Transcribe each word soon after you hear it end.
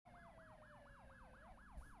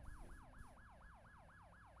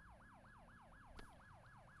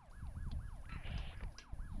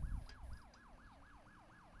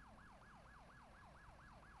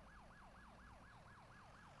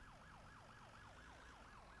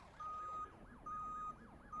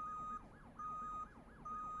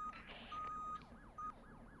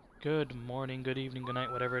Good morning, good evening, good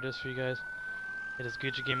night, whatever it is for you guys. It is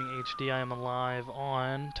Gucci Gaming HD. I am live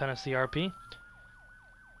on Tennesseeroleplaycommunity.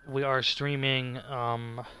 We are streaming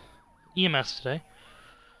EMS today.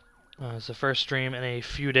 It's the first stream in a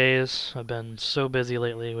few days. I've been so busy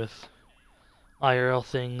lately with IRL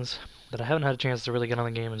things that I haven't had a chance to really get on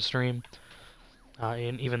the game and stream.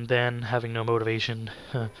 And even then, having no motivation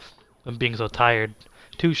and being so tired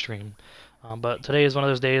to stream. But today is one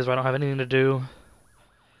of those days where I don't have anything to do.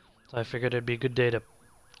 So I figured it'd be a good day to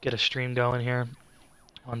get a stream going here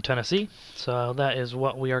on Tennessee. So that is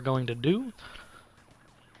what we are going to do.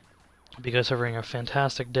 Hope you guys are having a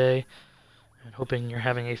fantastic day and hoping you're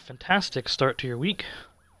having a fantastic start to your week.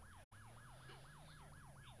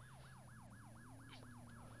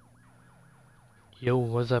 Yo,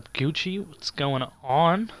 what's up, Gucci? What's going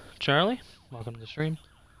on, Charlie? Welcome to the stream.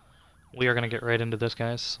 We are going to get right into this,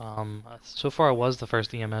 guys. So far it was the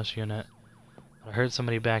first EMS unit. I heard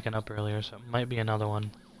somebody backing up earlier, so it might be another one.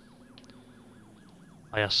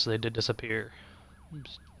 Oh, yes, they did disappear.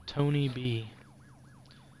 Oops. Tony B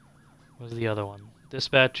was the other one.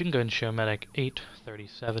 Dispatch, you can go ahead and show medic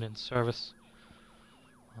 837 in service.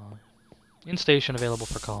 In station, available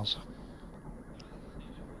for calls.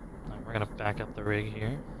 Alright, we're going to back up the rig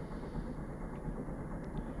here.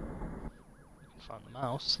 Find the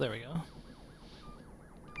mouse. There we go.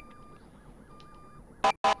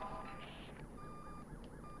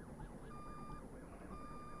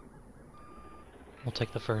 We'll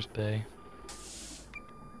take the first bay.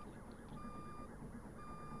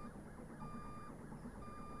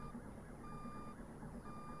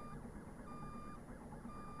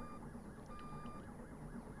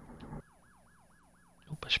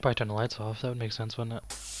 Oh, I should probably turn the lights off. That would make sense, wouldn't it?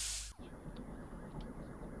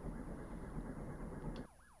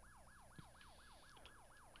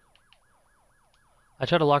 I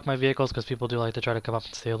try to lock my vehicles because people do like to try to come up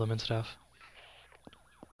and steal them and stuff.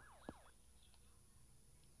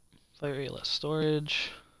 Very less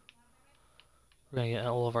storage. We're gonna get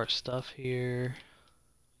all of our stuff here.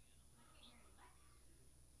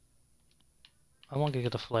 I won't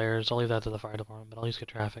get the flares. I'll leave that to the fire department, but I'll just get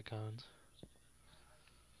traffic cones.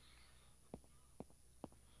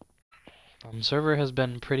 Server has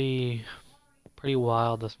been pretty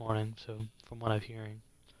wild this morning, so from what I'm hearing.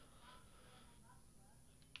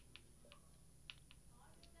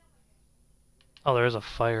 Oh, there is a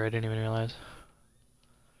fire. I didn't even realize.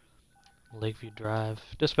 Lakeview Drive.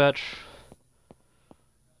 Dispatch.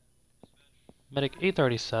 Medic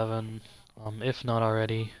 837, if not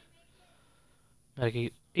already.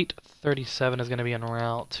 Medic 837 is going to be en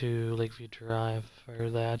route to Lakeview Drive for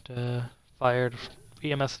that fired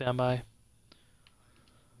EMS standby.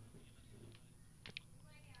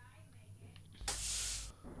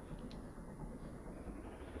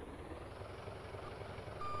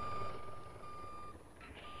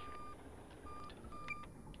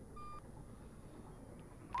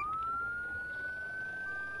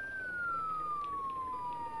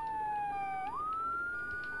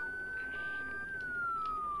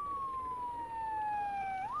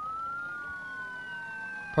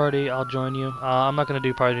 Party, I'll join you. I'm not going to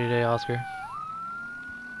do party today, Oscar.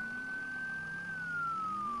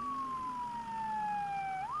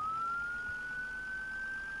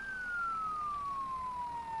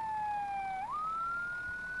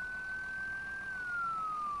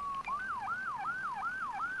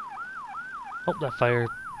 Oh, that fire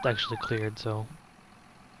actually cleared, so...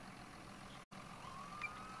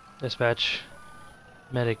 Dispatch,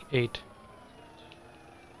 Medic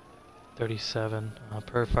 837.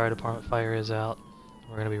 Per fire department, fire is out.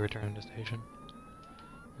 We're going to be returning to station.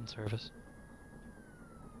 In service.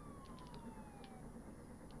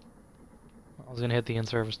 I was going to hit the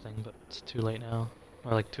in-service thing, but it's too late now.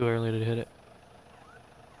 Or like too early to hit it.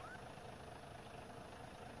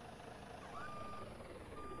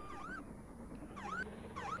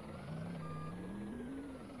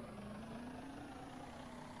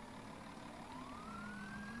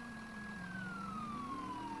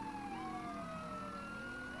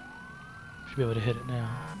 Should be able to hit it now.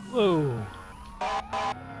 Whoa!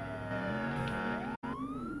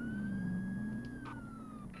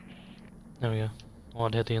 There we go. I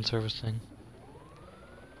wanted to hit the in-service thing.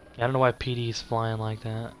 Yeah, I don't know why PD's flying like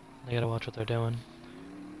that. They gotta watch what they're doing.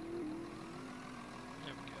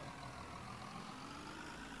 There we go.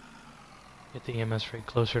 Get the EMS rig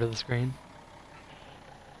closer to the screen.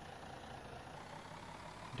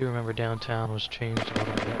 I do remember downtown was changed a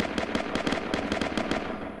little bit.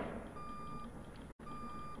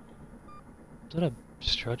 Is that a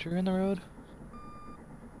stretcher in the road?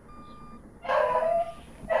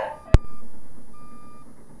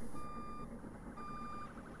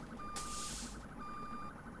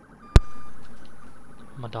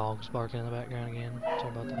 dog's barking in the background again. Sorry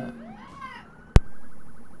about that.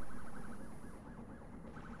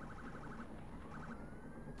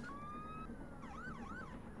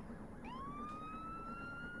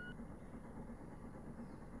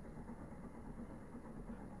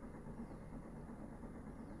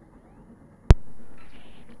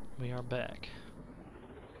 We are back.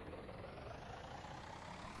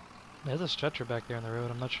 There's a stretcher back there on the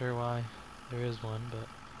road. I'm not sure why there is one, but...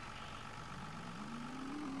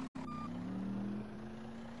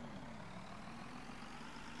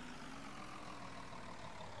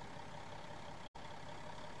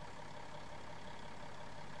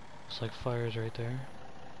 looks like fire's right there.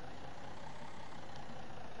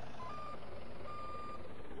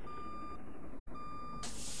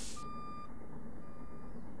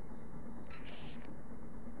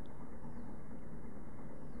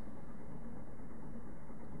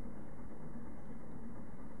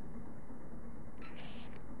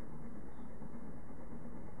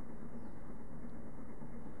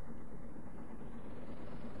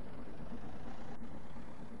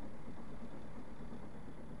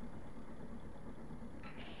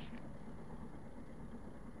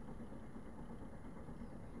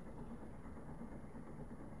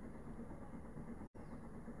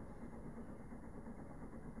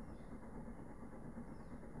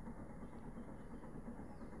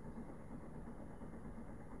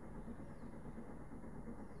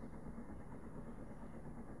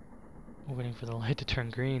 Waiting for the light to turn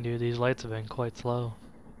green, dude. These lights have been quite slow.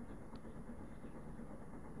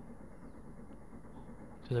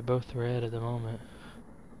 So they're both red at the moment.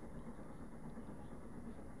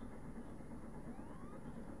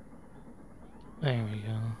 There we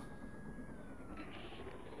go.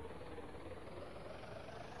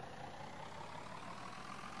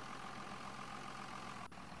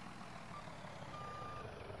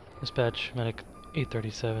 Dispatch, medic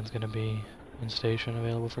 837 is going to be in station,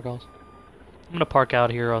 available for calls. I'm going to park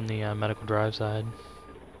out here on the medical drive side.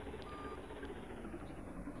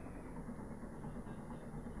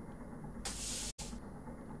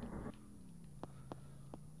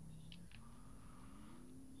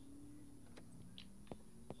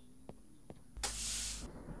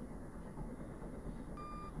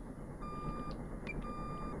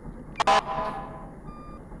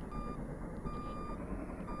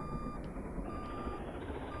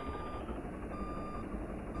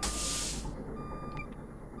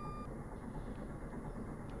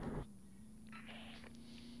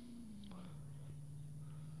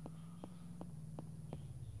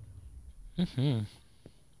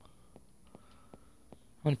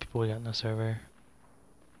 How many people we got in the server?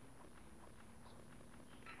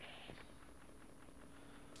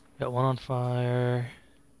 Got 1 on fire,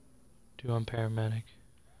 2 on paramedic.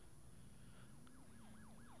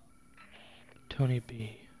 Tony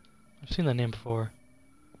B. I've seen that name before.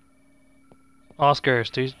 Oscar,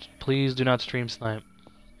 please do not stream snipe.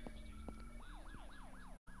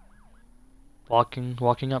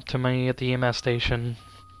 Walking up to me at the EMS station,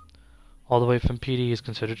 all the way from PD, is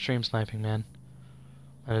considered stream sniping, man.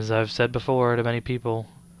 And as I've said before to many people,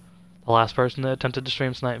 the last person that attempted to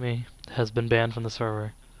stream snipe me has been banned from the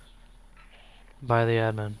server by the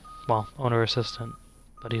admin. Well, owner assistant,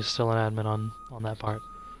 but he's still an admin on that part.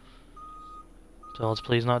 So let's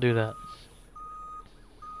please not do that.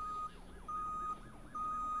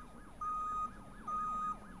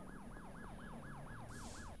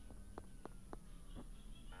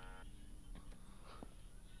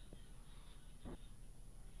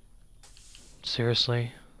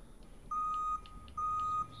 Seriously.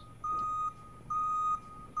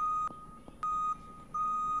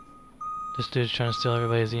 This dude's trying to steal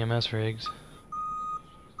everybody's EMS rigs.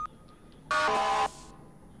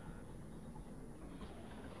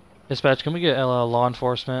 Dispatch, can we get law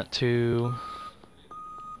enforcement to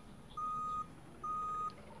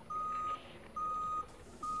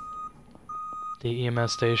the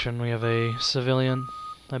EMS station? We have a civilian,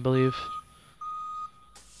 I believe.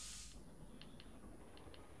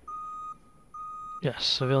 Yes,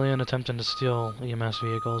 civilian attempting to steal EMS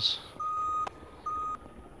vehicles.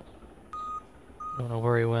 Don't know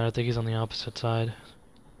where he went. I think he's on the opposite side.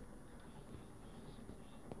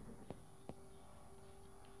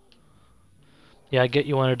 Yeah, I get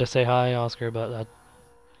you wanted to say hi, Oscar, but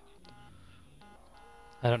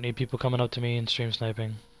I don't need people coming up to me and stream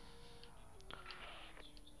sniping.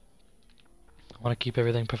 I want to keep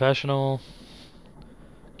everything professional,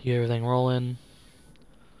 keep everything rolling.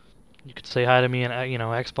 You could say hi to me in,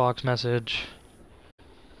 Xbox message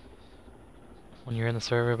when you're in the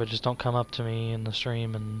server, but just don't come up to me in the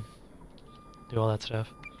stream and do all that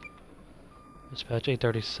stuff. Dispatch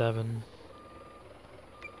 837.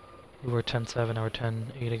 We were 10-7, now we're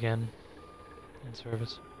 10-8 again in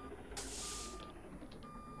service.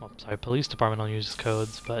 Well, sorry, police department don't use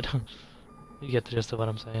codes, but you get the gist of what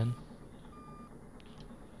I'm saying.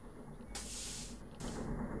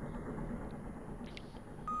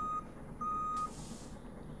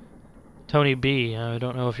 Tony B, I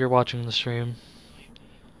don't know if you're watching the stream,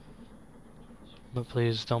 but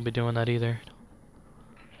please don't be doing that either.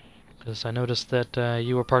 Because I noticed that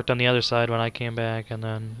you were parked on the other side when I came back, and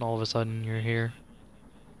then all of a sudden you're here.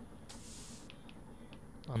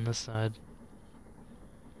 On this side.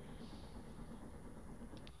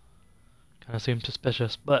 Kinda seems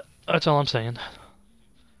suspicious, but that's all I'm saying.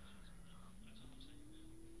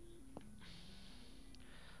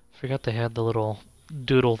 Forgot they had the little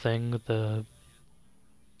doodle thing with the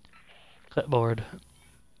clipboard.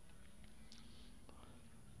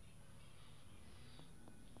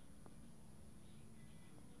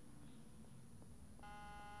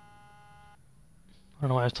 I don't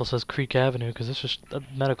know why it still says Creek Avenue, because it's just a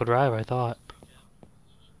medical drive, I thought.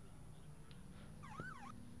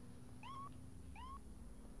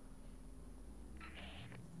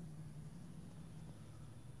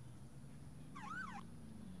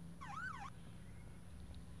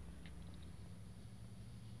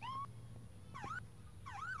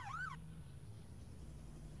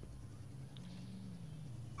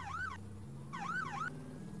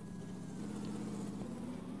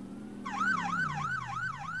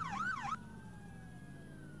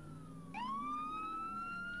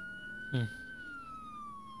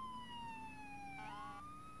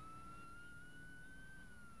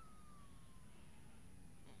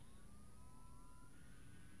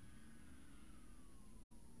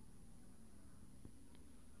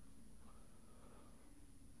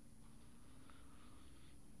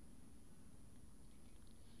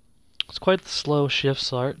 It's quite the slow shift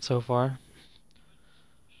start so far.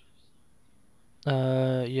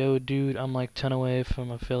 Yo dude, I'm like 10 away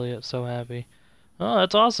from affiliate, so happy. Oh,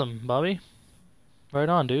 that's awesome, Bobby. Right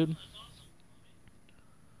on, dude.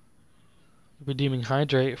 Redeeming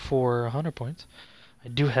hydrate for 100 points. I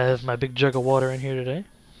do have my big jug of water in here today,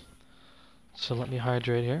 so let me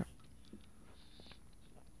hydrate here.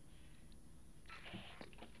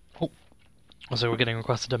 Oh, so we're getting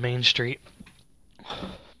requested to Main Street.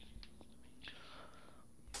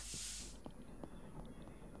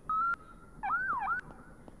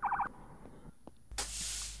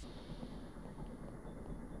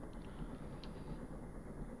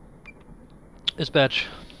 Dispatch.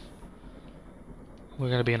 We're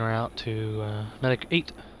gonna be en route to Medic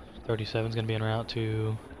 837 is gonna be en route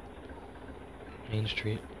to Main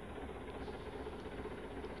Street.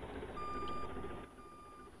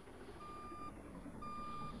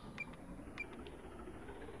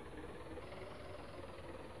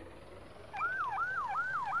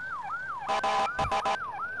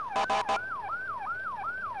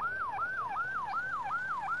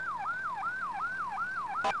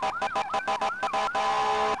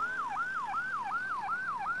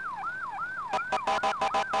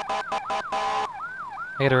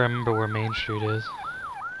 I gotta remember where Main Street is.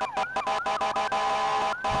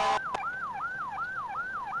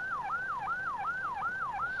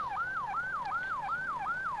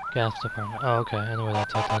 Gas department. Oh, okay. I know where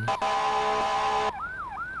that's at then.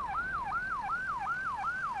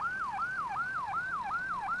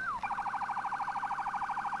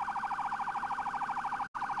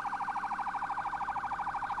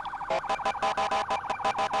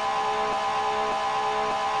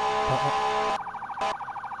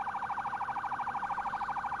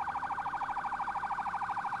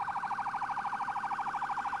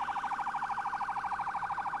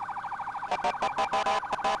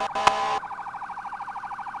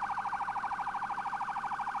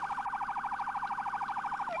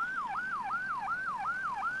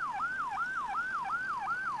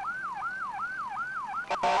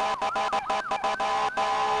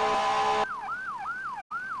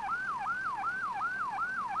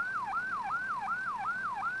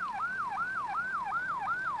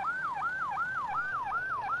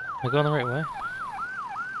 Am I going the right way?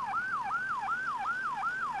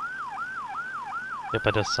 Yep,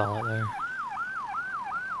 I just saw it there.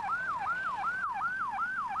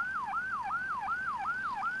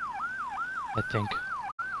 I think.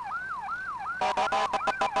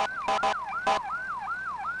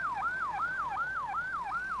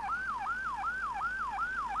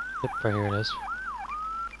 Yep, right here it is.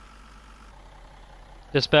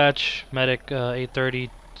 Dispatch, medic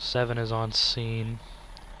 837 is on scene.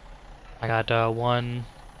 I got one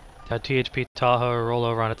THP Tahoe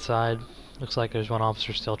rollover on its side. Looks like there's one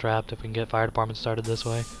officer still trapped if we can get fire department started this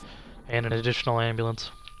way. And an additional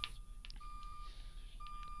ambulance.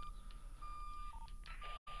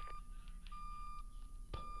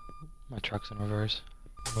 My truck's in reverse.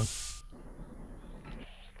 Hold on.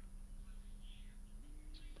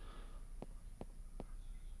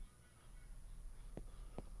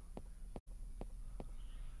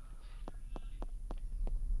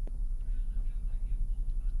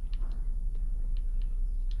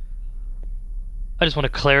 I just want to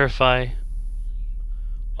clarify.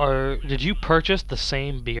 Did you purchase the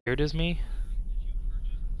same beard as me?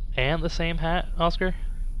 And the same hat, Oscar?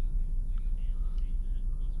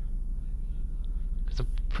 Because I'm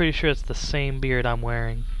pretty sure it's the same beard I'm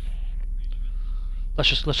wearing. Let's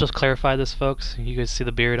just clarify this, folks. You guys see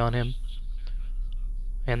the beard on him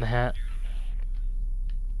and the hat.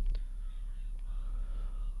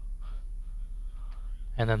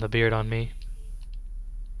 And then the beard on me.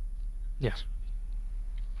 Yes.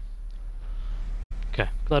 Okay,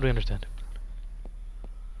 glad we understand.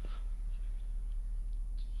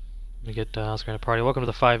 Let me get Oscar in a party. Welcome to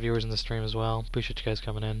the 5 viewers in the stream as well. Appreciate you guys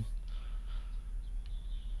coming in.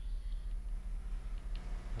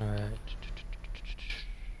 Alright.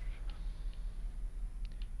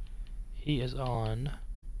 He is on.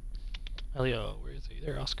 Elio, where is he?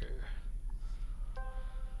 There, Oscar.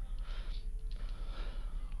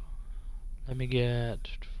 Let me get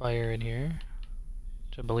fire in here.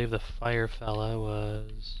 Which I believe the fire fella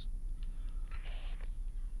was...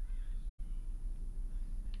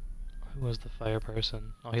 Who was the fire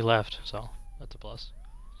person? Oh, he left, so that's a plus.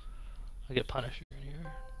 I get Punisher in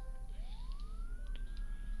here.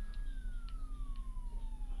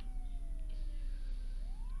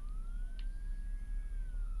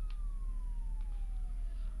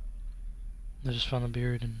 I just found the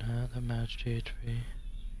beard and hat that matched THP.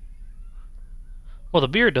 Well, the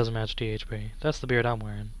beard doesn't match THP. That's the beard I'm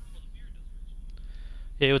wearing.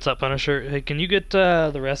 Hey, what's up, Punisher? Hey, can you get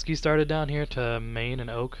the rescue started down here to Main and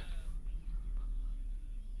Oak?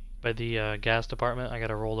 By the gas department? I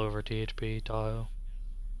gotta roll over THP Tahoe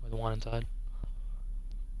with one inside.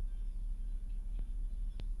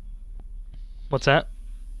 What's that?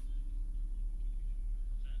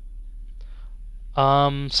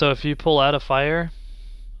 So if you pull out of fire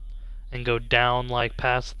and go down like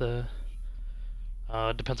past the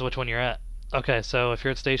depends on which one you're at. Okay, so if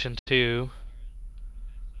you're at Station 2,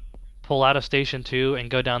 pull out of Station 2 and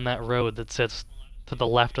go down that road that sits to the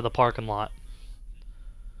left of the parking lot.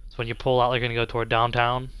 So when you pull out, you're gonna go toward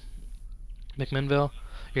downtown McMinnville.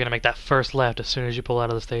 You're gonna make that first left as soon as you pull out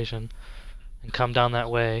of the station and come down that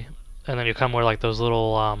way, and then you come where like those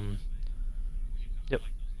little yep.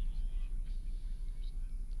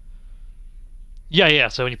 Yeah,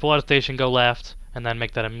 so when you pull out of the station, go left, and then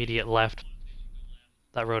make that immediate left.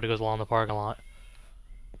 That road that goes along the parking lot.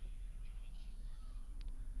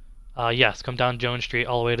 Yes, come down Jones Street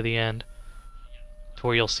all the way to the end, to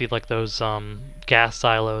where you'll see like those gas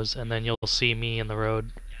silos, and then you'll see me in the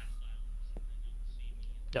road.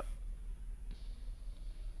 Yep.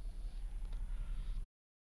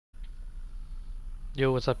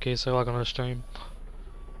 Yo, what's up, Queso? Welcome to the stream.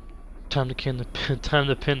 Time to pin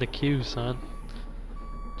the queue, son.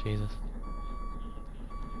 Jesus.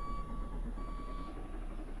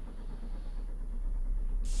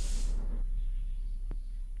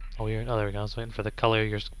 Oh, weird. Oh, there we go. I was waiting for the color of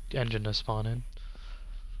your engine to spawn in.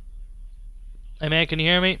 Hey, man, can you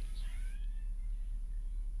hear me?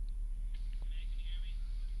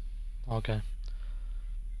 Okay.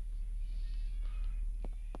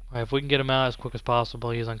 Alright, if we can get him out as quick as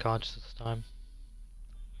possible, he's unconscious this time.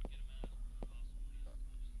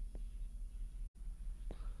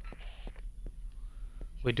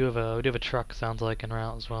 We do have a truck, sounds like, en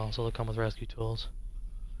route as well, so they'll come with rescue tools.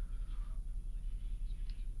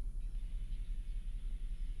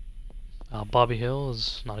 Bobby Hill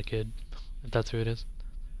is not a kid, if that's who it is.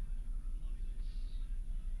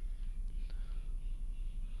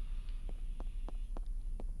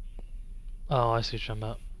 Oh, I see what you're talking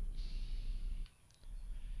about.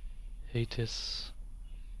 Hatis.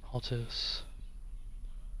 Altus.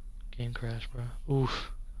 Game crash, bro.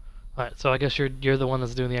 Oof. Alright, so I guess you're the one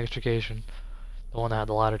that's doing the extrication. The one that had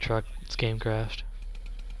the ladder truck. Its game crashed.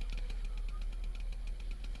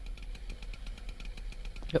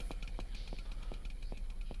 Yep.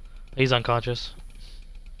 He's unconscious.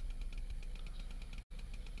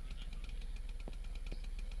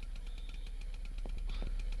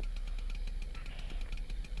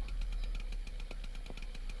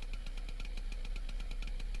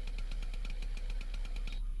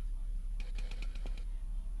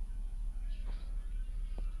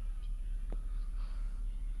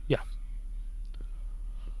 Yeah.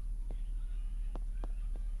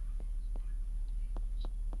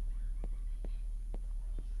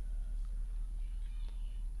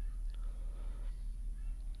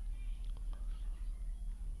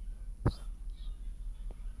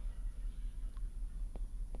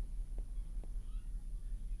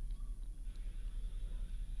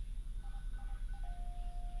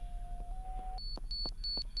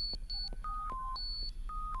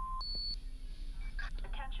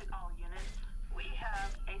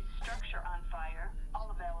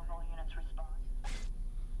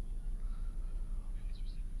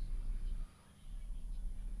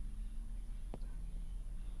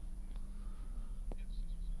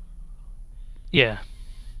 Yeah.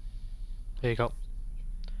 There you go.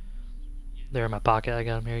 They're in my pocket. I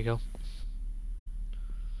got them. Here you go.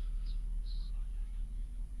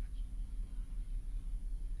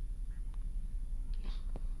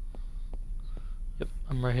 Yep,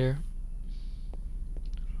 I'm right here.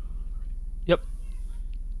 Yep.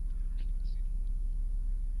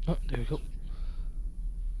 Oh, there we go.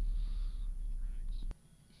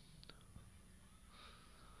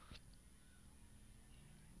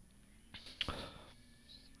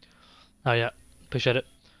 Oh yeah, appreciate it.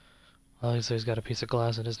 Well, so he's got a piece of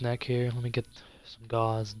glass in his neck here. Let me get some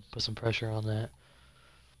gauze and put some pressure on that.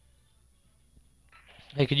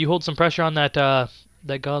 Hey, could you hold some pressure on that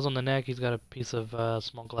that gauze on the neck? He's got a piece of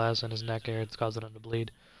small glass in his neck here. It's causing him to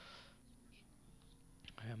bleed.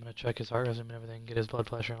 Right, I'm gonna check his heart rhythm and everything, get his blood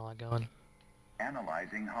pressure and all that going.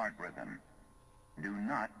 Analyzing heart rhythm. Do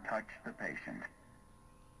not touch the patient.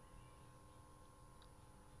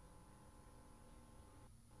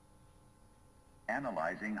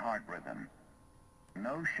 Analyzing heart rhythm.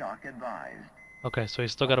 No shock advised. Okay, so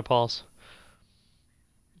he's still got a pulse.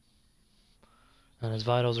 And his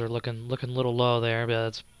vitals are looking a little low there, but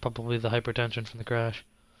that's probably the hypertension from the crash.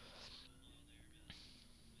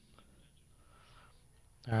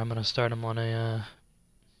 Alright, I'm gonna start him on a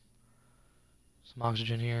some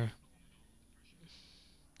oxygen here.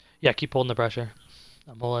 Yeah, keep holding the pressure.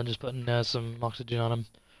 I'm holding, just putting some oxygen on him.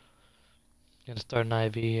 Gonna start an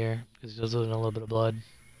IV here because he's losing a little bit of blood.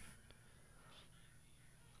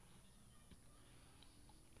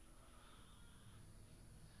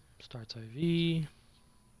 Starts IV.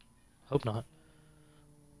 Hope not.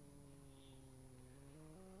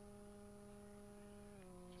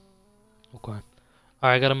 Okay. Alright,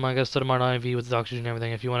 I gotta set him on IV with his oxygen and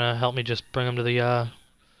everything. If you wanna help me, just bring him to the I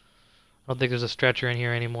don't think there's a stretcher in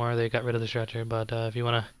here anymore. They got rid of the stretcher, but if you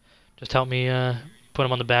wanna just help me put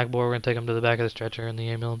him on the backboard, we're gonna take him to the back of the stretcher in the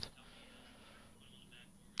ambulance.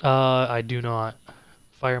 I do not.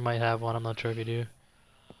 Fire might have one, I'm not sure if you do.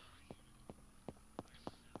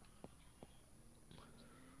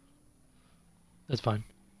 That's fine.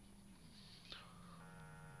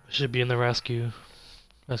 It should be in the rescue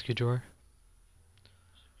drawer.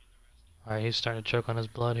 Alright, he's starting to choke on his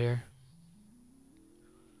blood here.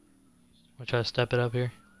 I'm gonna try to step it up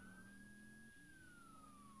here.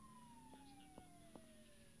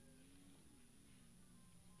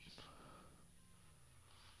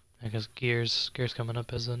 I guess gears coming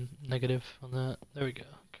up as a negative on that. There we go.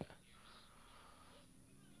 Okay.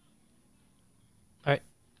 Alright,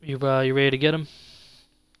 you ready to get him?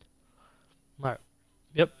 Alright.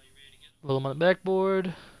 Yep. Roll him on the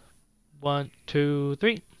backboard. 1, 2,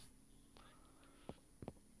 3.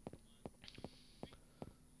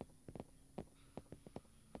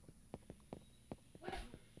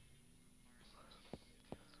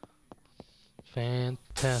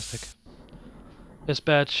 Fantastic.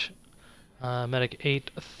 Dispatch, medic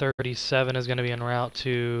 837 is going to be en route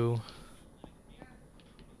to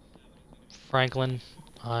Franklin.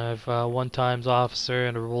 I have one times officer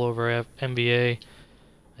and a rollover MVA.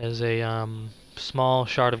 There's a small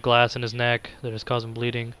shard of glass in his neck that is causing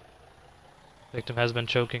bleeding. Victim has been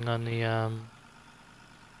choking on the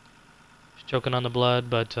blood,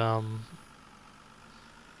 but he's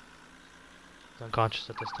unconscious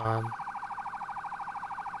at this time.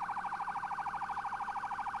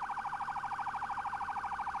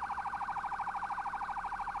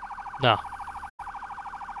 No. If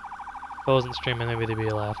I wasn't streaming, maybe there'd be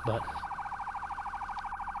a laugh, but...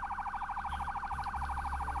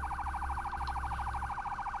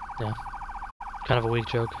 yeah. Kind of a weak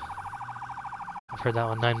joke. I've heard that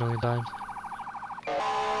one 9 million times.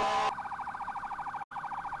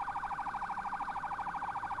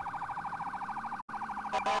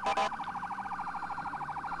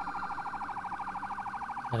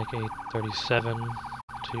 Medic 837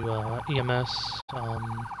 to EMS,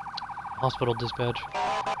 hospital dispatch.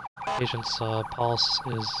 Patient's pulse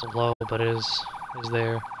is low, but is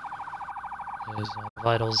there. His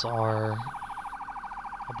vitals are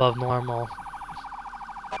above normal.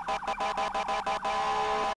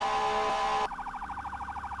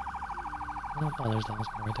 Oh, there's the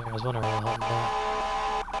hospital right there. I was wondering where the hell that.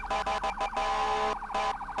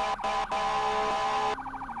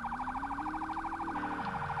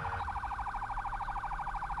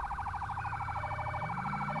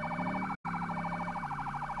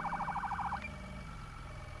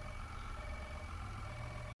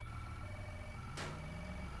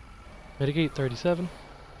 Mitigate 37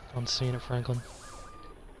 on scene at Franklin.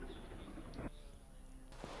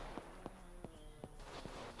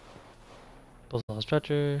 Pulls out the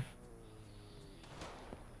stretcher.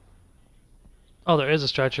 Oh, there is a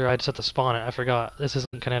stretcher. I just have to spawn it. I forgot. This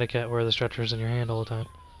isn't Connecticut where the stretcher's in your hand all the time.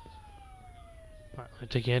 Alright, let me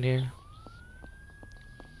take you in here.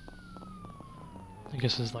 I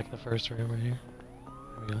guess this is like the first room right here.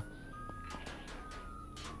 There we go.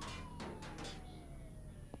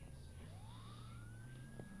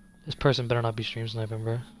 This person better not be stream sniping,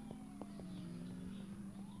 bro.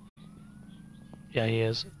 Yeah, he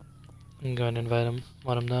is. I can go ahead and invite him.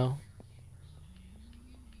 Let him know.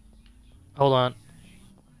 Hold on.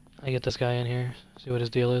 I get this guy in here. See what his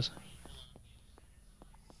deal is.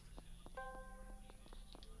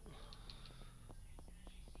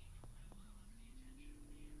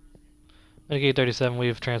 Medicaid 37,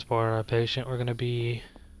 we've transported our patient. We're gonna be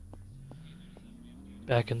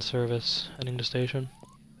back in service, heading to station.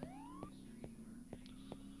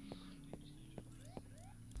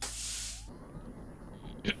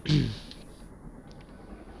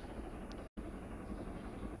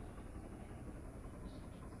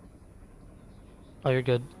 Oh, you're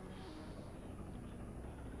good.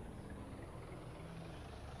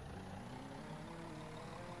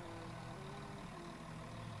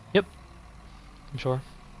 Yep, I'm sure.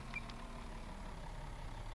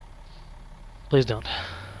 Please don't.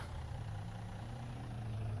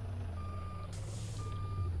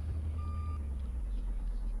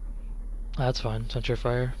 That's fine, censure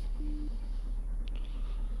fire.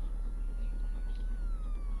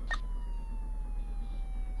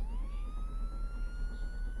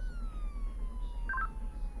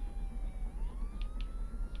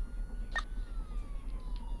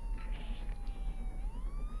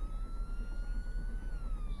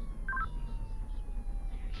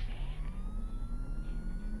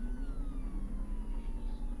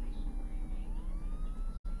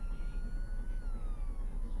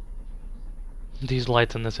 These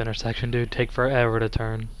lights in this intersection, dude, take forever to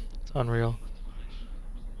turn. It's unreal.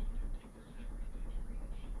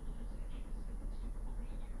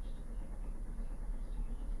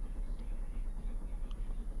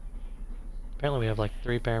 Apparently we have like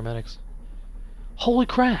 3 paramedics. Holy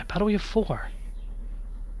crap, how do we have 4?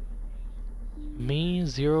 Me,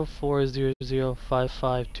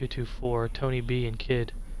 0400552224, Tony B, and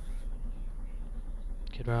Kid.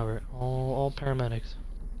 Kid Robert. All paramedics.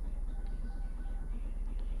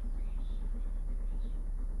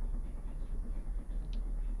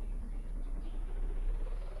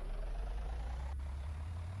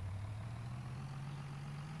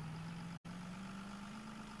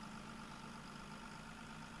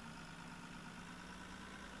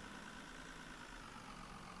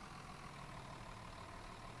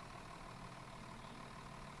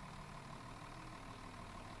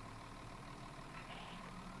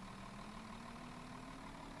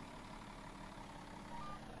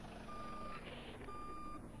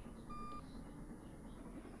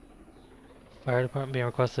 Fire department being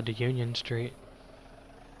requested to Union Street.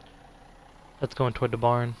 That's going toward the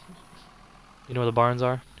barn. You know where the barns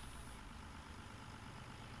are?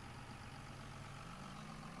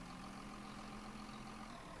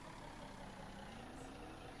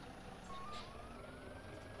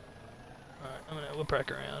 Alright, I'm gonna whip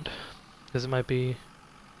back around. Because it might be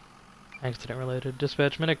accident related.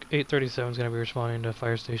 Dispatch, Medic 837 is gonna be responding to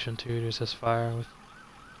Fire Station 2 to assist fire with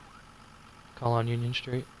call on Union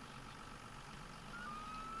Street.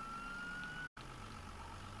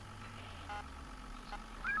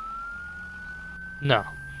 No.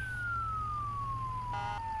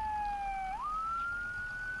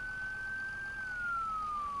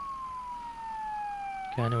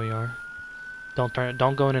 Okay, I know where you are.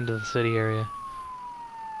 Don't go into the city area.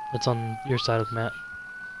 It's on your side of the map.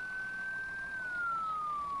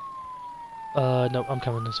 Nope, I'm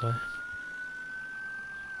coming this way.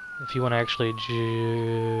 If you want to actually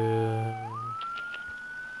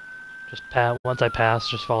just pass, once I pass,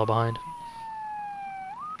 just follow behind.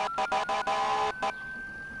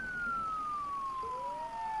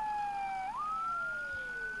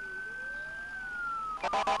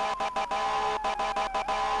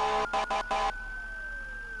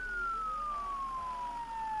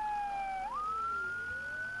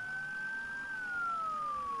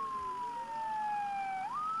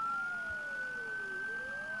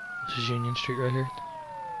 This is Union Street right here.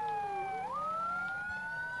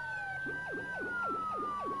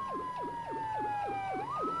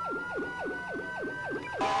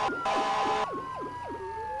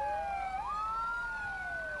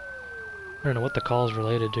 I don't know what the call is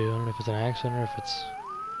related to. I don't know if it's an accident or if it's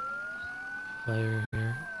fire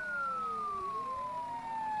here.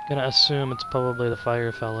 Gonna assume it's probably the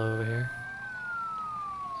fire fellow over here.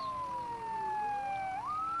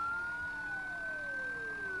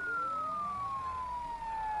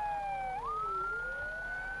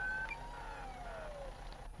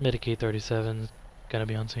 Medic 837 gonna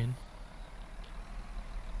be on scene.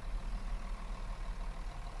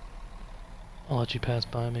 I'll let you pass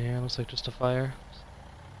by me here. Looks like just a fire.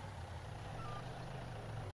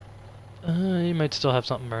 You might still have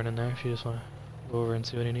something burning there if you just want to go over and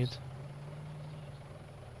see what he needs.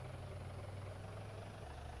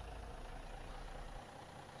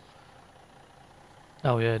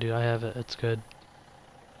 Oh yeah, dude, I have it. It's good.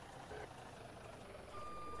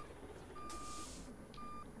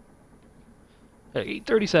 At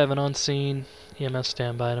 837 on scene. EMS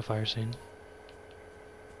standby at a fire scene.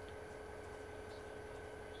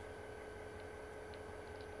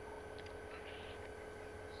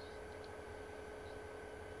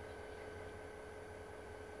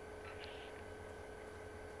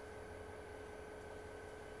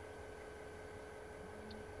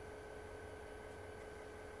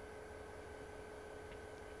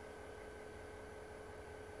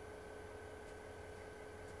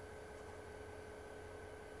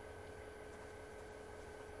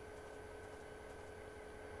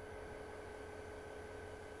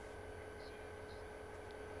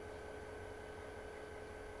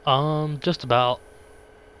 Just about.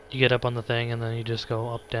 You get up on the thing and then you just go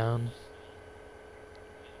up, down.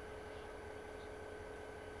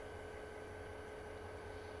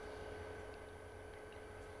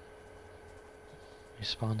 You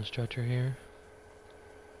spawn the stretcher here.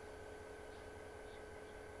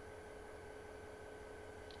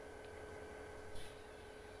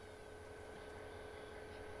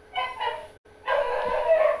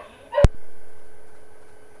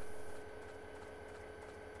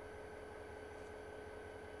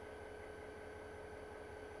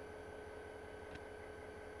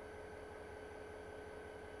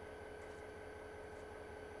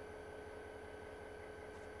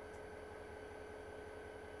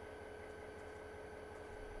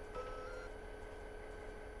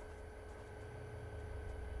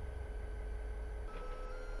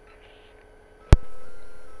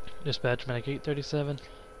 Dispatch medic 837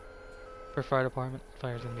 for fire department.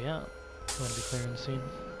 Fire's gonna be out. I'm gonna be clearing the scene.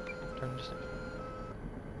 Turn to station.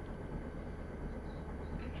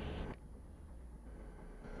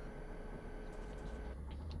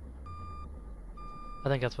 I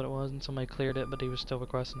think that's what it was, and somebody cleared it, but he was still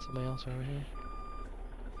requesting somebody else over here.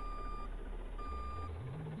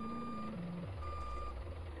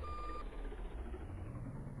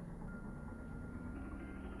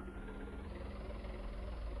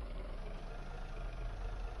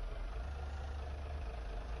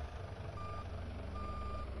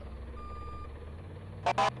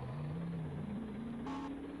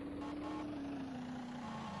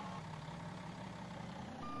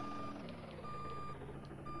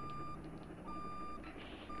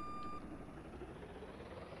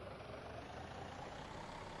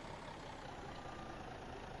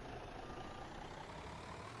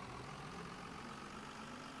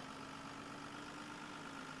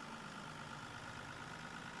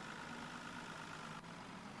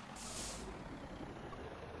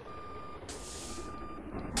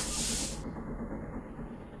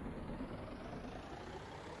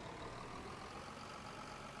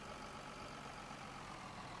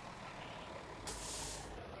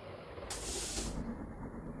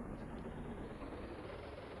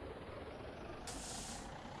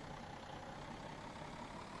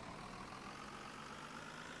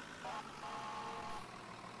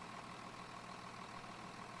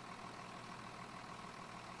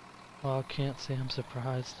 Oh, I can't say I'm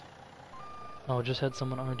surprised. Oh, just had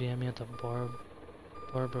someone RDM me at the barber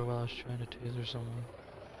while I was trying to taser someone.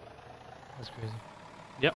 That's crazy.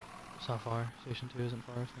 Yep. It's not far. Station 2 isn't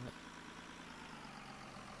far from it.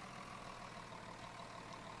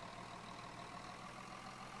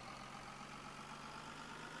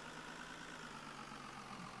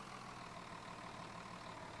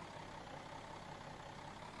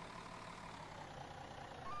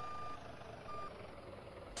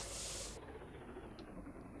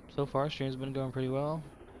 So far, stream's been going pretty well.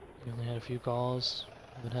 We only had a few calls.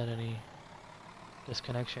 Haven't had any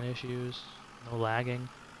disconnection issues. No lagging.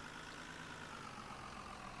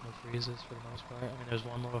 No freezes for the most part. I mean, there's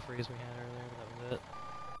one little freeze we had earlier, but that was it.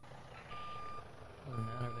 Other than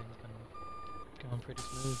that, everything's been going pretty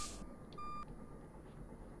smooth.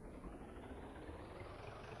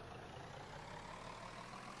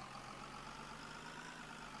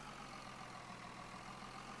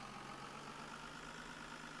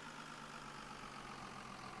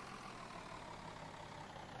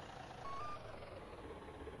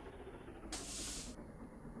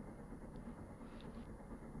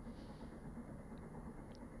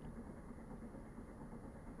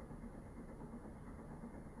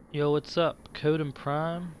 Yo, what's up? Code and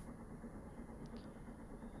Prime?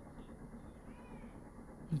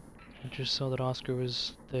 I just saw that Oscar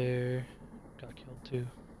was there. Got killed too.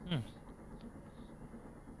 Nope.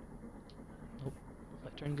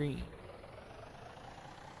 Light turned green.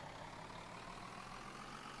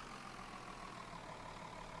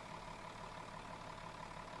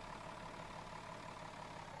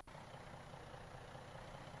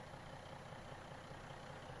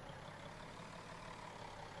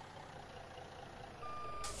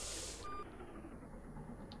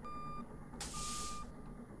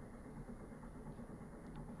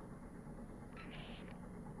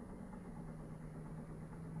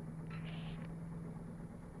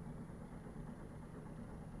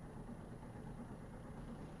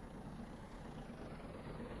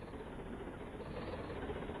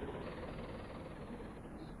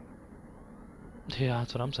 Yeah,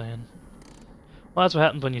 that's what I'm saying. Well, that's what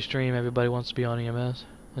happens when you stream. Everybody wants to be on EMS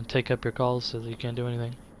and take up your calls so that you can't do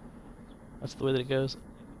anything. That's the way that it goes.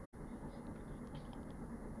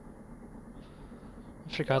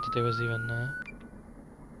 I forgot that there was even,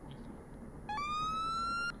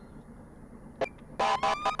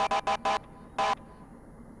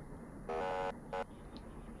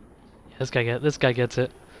 yeah, this guy gets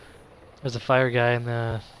it. There's a fire guy in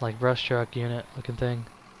the, like, brush truck unit looking thing.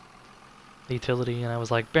 The utility, and I was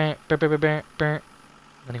like, bam, bam, bam, bam, bam.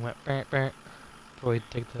 Then he went, bam, bam, before we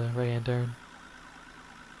take the right-hand turn.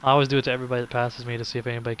 I always do it to everybody that passes me to see if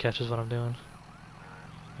anybody catches what I'm doing.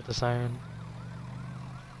 With the siren.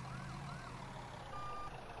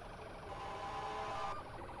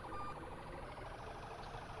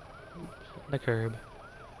 The curb.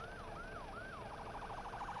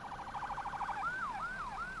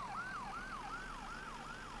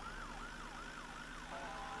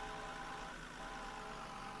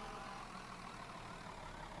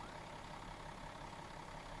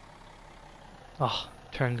 Oh,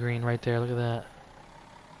 turn green right there, look at that.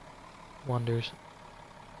 Wonders.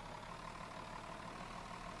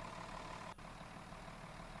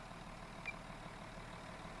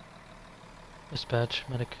 Dispatch,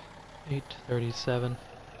 medic 837.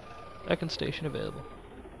 Second station available.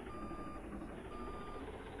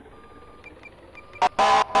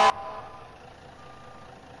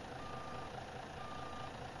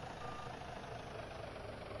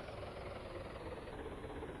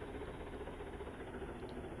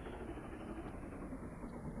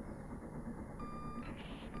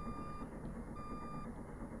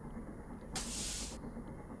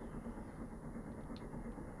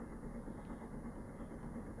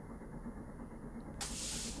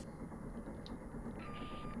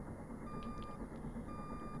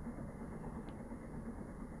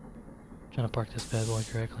 Trying to park this bad boy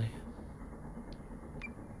correctly.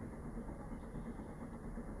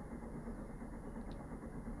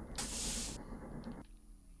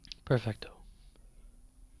 Perfecto.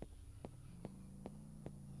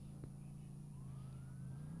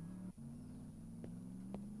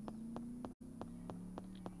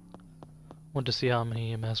 Want to see how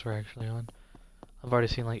many EMS we're actually on. I've already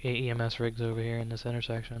seen like 8 EMS rigs over here in this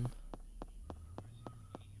intersection.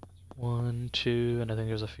 1, 2, and I think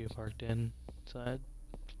there's a few parked inside.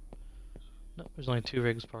 No, there's only 2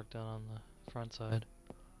 rigs parked out on the front side.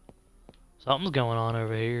 Something's going on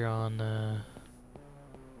over here on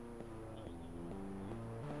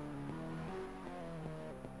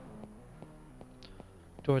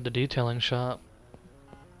toward the detailing shop.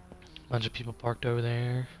 Bunch of people parked over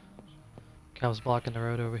there. Cows blocking the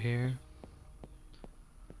road over here.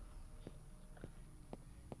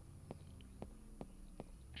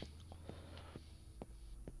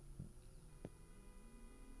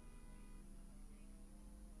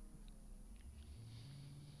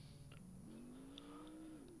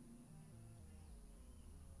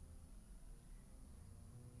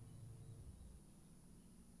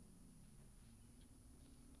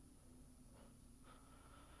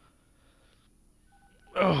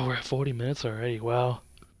 Oh, we're at 40 minutes already, wow.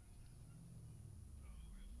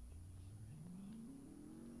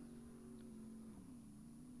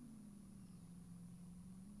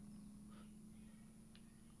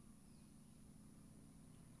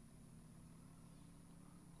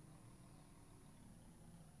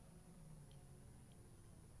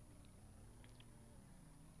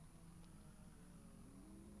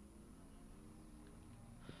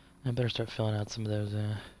 I better start filling out some of those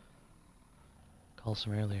calls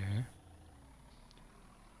from earlier.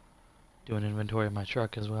 Do an inventory of my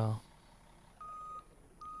truck as well.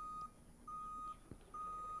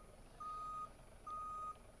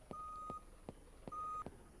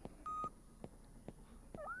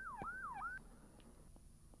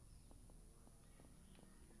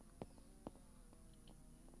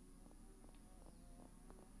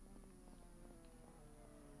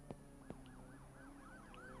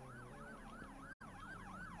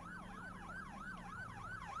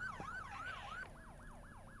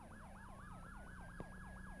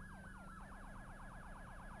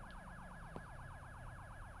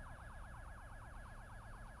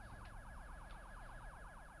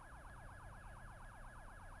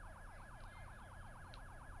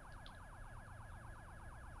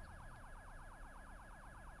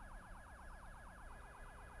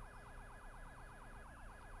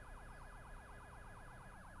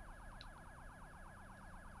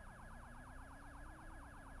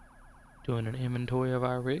 Doing an inventory of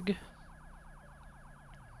our rig.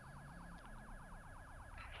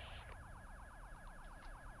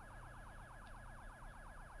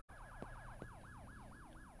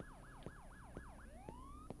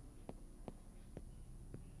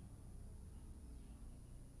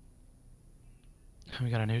 We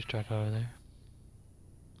got a news truck over there.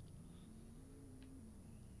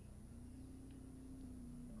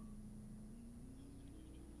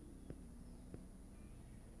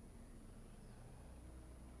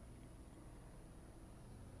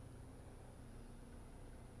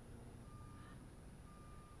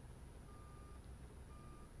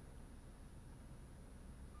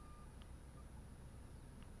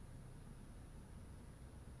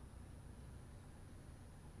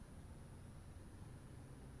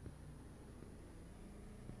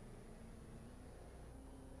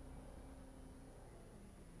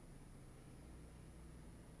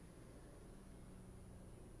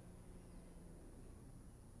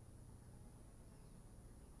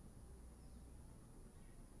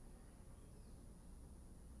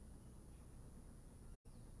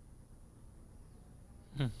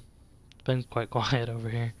 It's been quite quiet over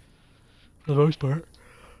here, for the most part.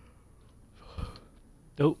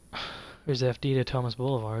 Oh, there's FD to Thomas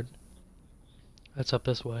Boulevard. That's up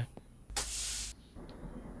this way.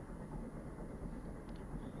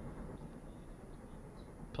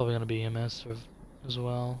 Probably gonna be EMS as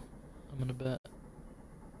well, I'm gonna bet.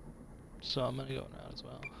 So I'm gonna go around as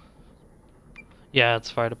well. Yeah,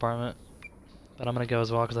 it's fire department. But I'm gonna go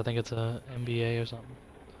as well because I think it's a MBA or something.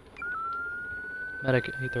 Medic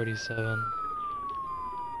 837.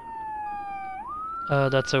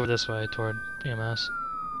 That's over this way toward EMS.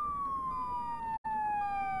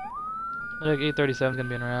 Medic 837 is gonna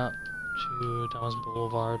be en route to Thomas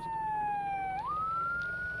Boulevard.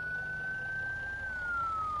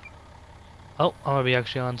 Oh, I'm gonna be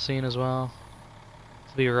actually on scene as well.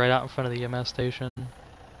 It'll be right out in front of the EMS station.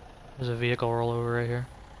 There's a vehicle rollover right here.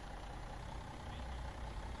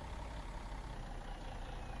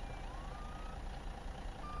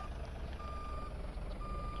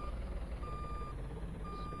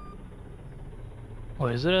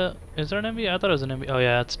 Wait, is there an MV? I thought it was an MV. Oh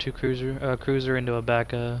yeah, it's two cruiser into a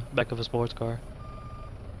back of a sports car.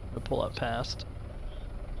 We'll pull up past.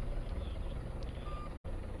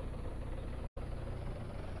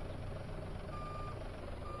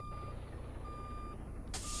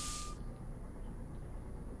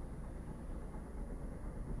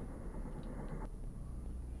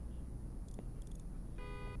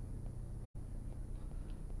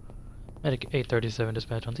 Medic 837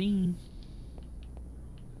 dispatch on scene.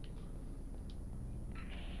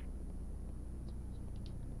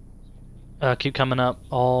 Keep coming up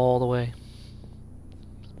all the way.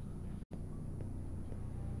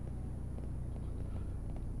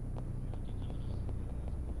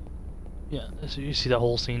 Yeah, so you see that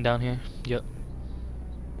whole scene down here? Yep.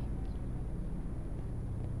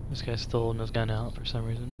 This guy's still holding his gun out for some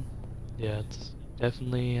reason. Yeah, it's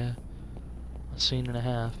definitely a scene and a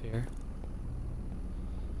half here.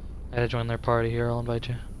 I gotta join their party here, I'll invite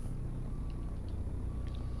you.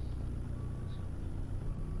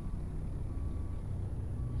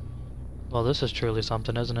 Well, this is truly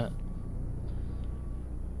something, isn't it?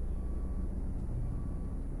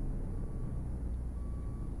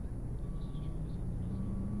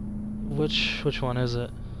 Which one is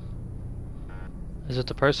it? Is it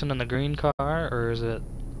the person in the green car, or is it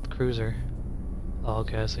the cruiser? Oh,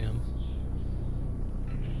 okay, I see him.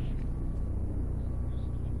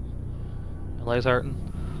 Your leg's hurting?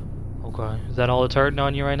 Okay. Is that all that's hurting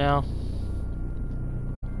on you right now?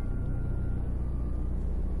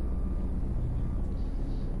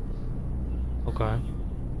 Okay.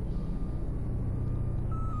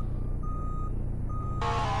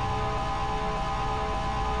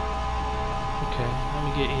 Okay, let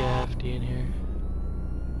me get you FD in here.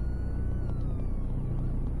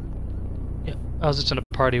 Yep, I was just in a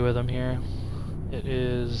party with him here. It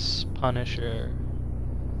is Punisher.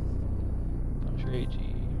 Punisher AG.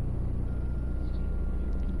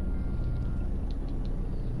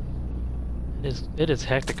 It is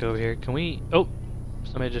hectic over here. Can we... Oh!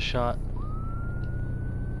 Somebody just shot.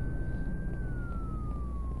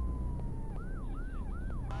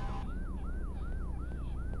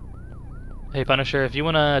 Hey Punisher, if you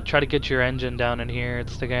wanna try to get your engine down in here,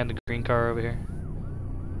 it's the guy in the green car over here.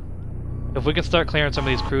 If we can start clearing some of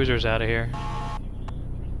these cruisers out of here.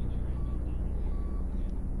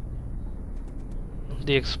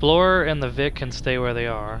 The Explorer and the Vic can stay where they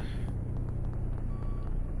are.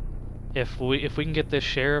 If we can get this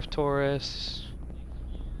Sheriff Taurus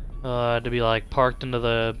to be like parked into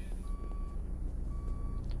the...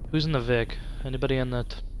 Who's in the Vic? Anybody in the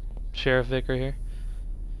Sheriff Vic right here?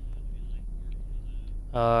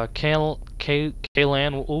 Kaylan,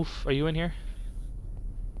 oof, are you in here?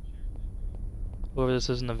 Whoever this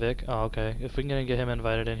is in the Vic. Oh, okay. If we can get him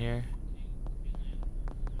invited in here.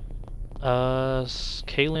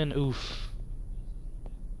 Kaylan, oof,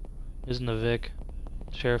 is in the Vic.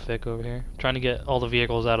 Sheriff Vic over here. I'm trying to get all the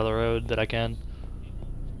vehicles out of the road that I can.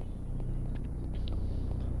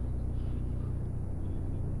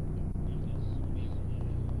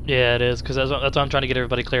 Yeah, it is, because that's why I'm trying to get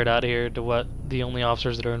everybody cleared out of here to what the only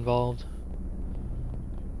officers that are involved.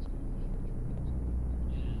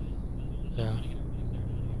 Yeah.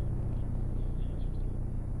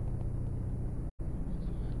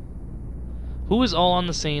 Who is all on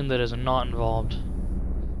the scene that is not involved?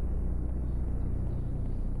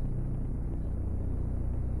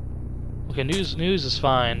 Okay, news is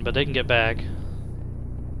fine, but they can get back.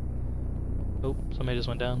 Oh, somebody just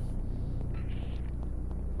went down.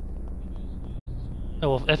 Oh,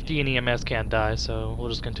 well, FD and EMS can't die, so we'll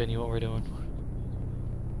just continue what we're doing.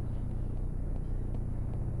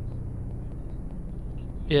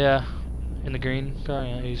 Yeah, in the green car,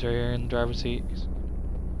 yeah, he's right here in the driver's seat.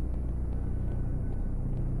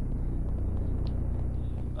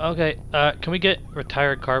 Okay, can we get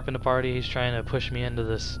retired Carp in the party? He's trying to push me into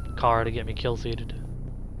this car to get me kill seated.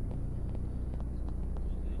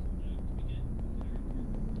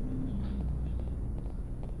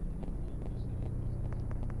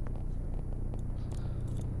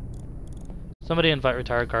 Somebody invite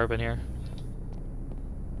retired Carp in here.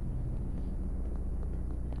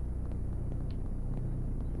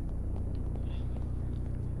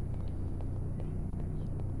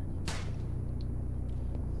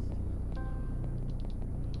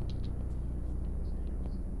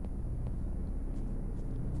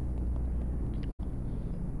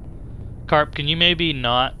 Carp, can you maybe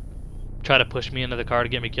not try to push me into the car to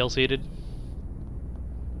get me kill seated?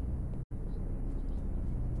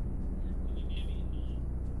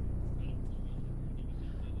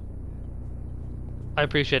 I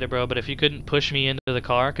appreciate it, bro, but if you couldn't push me into the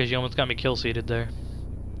car, because you almost got me kill seated there.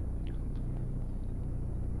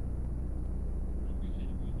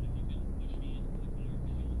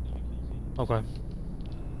 Okay.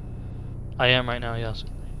 I am right now, yes.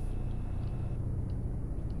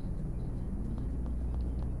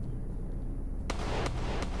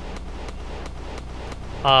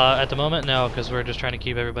 At the moment, no, because we're just trying to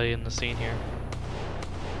keep everybody in the scene here.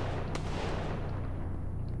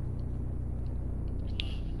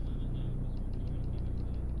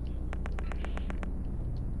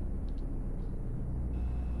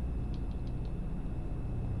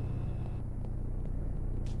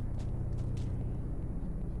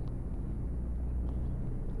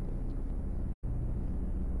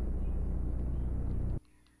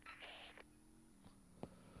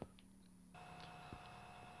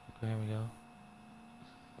 There we go.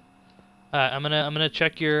 Alright, I'm gonna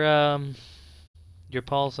check your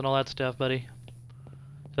pulse and all that stuff, buddy.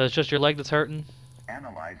 So it's just your leg that's hurting?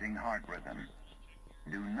 Analyzing heart rhythm.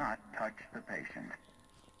 Do not touch the patient.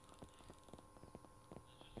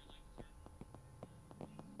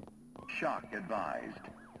 Shock advised.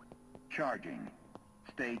 Charging.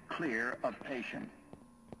 Stay clear of patient.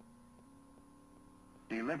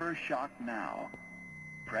 Deliver shock now.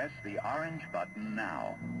 Press the orange button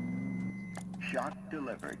now. Shock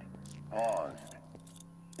delivered. Paused.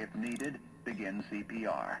 If needed, begin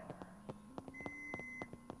CPR.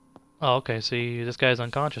 Oh, okay, see, this guy's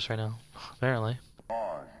unconscious right now, apparently.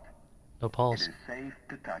 Paused. No pulse. It is safe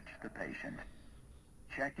to touch the patient.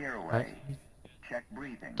 Check airway. Right. Check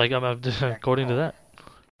breathing. Like, Check according to pulse.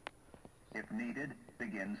 that. If needed,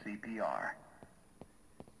 begin CPR.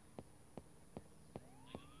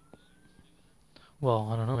 Well,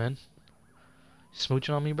 I don't know, man.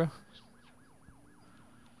 Smooching on me, bro?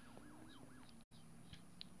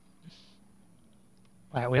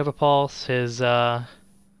 Alright, we have a pulse. His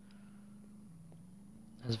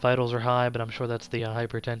vitals are high, but I'm sure that's the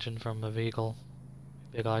hypertension from a vehicle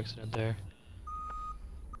accident there.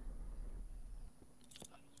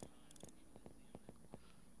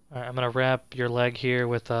 Alright, I'm gonna wrap your leg here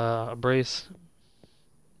with a brace,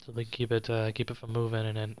 so we can keep it from moving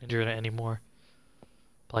and then injuring it anymore.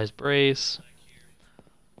 Applies brace.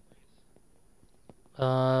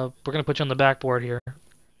 We're gonna put you on the backboard here.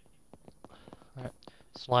 Alright,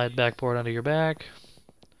 slide backboard under your back.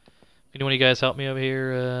 Any one of you guys help me over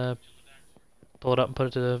here? Pull it up and put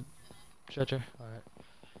it to the stretcher. Alright.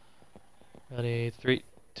 Ready? 3,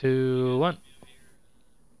 2, 1.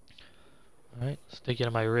 Alright, let's take you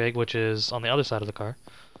to my rig, which is on the other side of the car.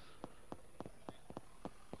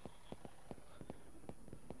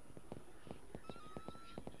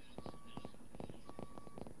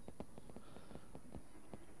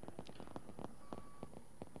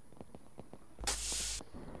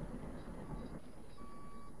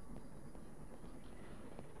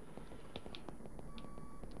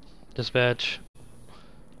 Dispatch.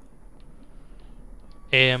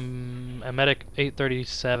 A medic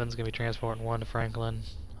 837 is going to be transporting 1 to Franklin.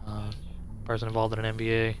 Person involved in an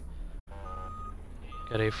MBA.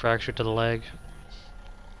 Got a fracture to the leg.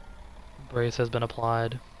 Brace has been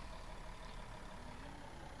applied.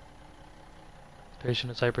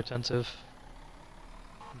 Patient is hypertensive.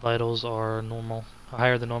 Vitals are normal,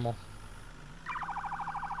 higher than normal.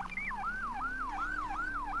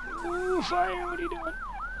 Ooh, fire, what are you doing?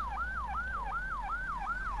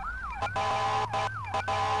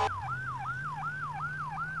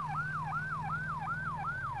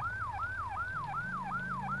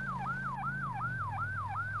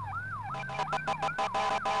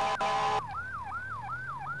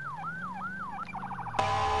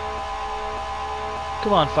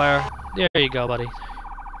 Come on, fire. There you go, buddy.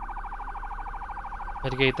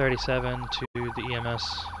 Mitigate 37 to the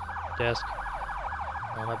EMS desk.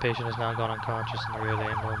 My patient is now gone unconscious in the rear of the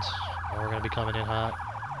ambulance. We're going to be coming in hot.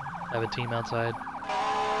 I have a team outside.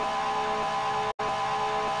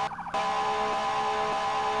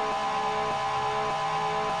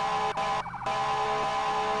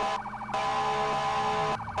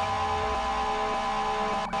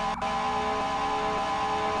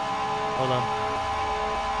 Hold on.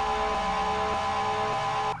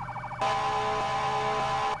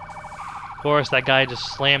 Of course, that guy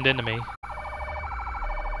just slammed into me.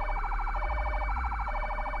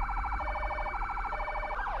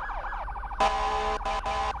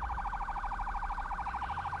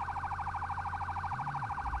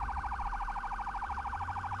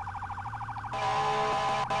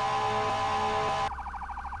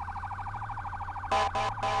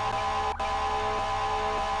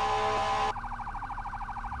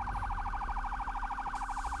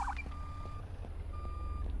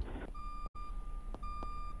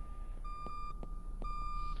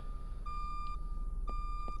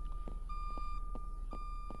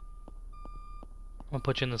 I'm gonna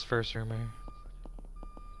put you in this first room here.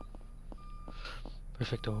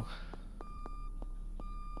 Perfecto.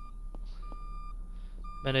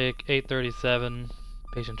 Medic 837,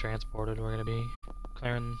 patient transported. We're gonna be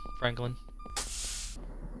clearing Franklin.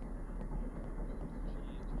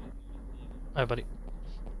 Hi, buddy.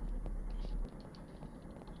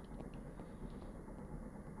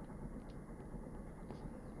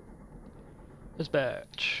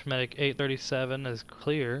 Dispatch. Medic 837 is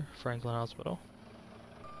clear, Franklin Hospital.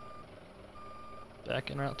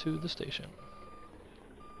 Back en route to the station.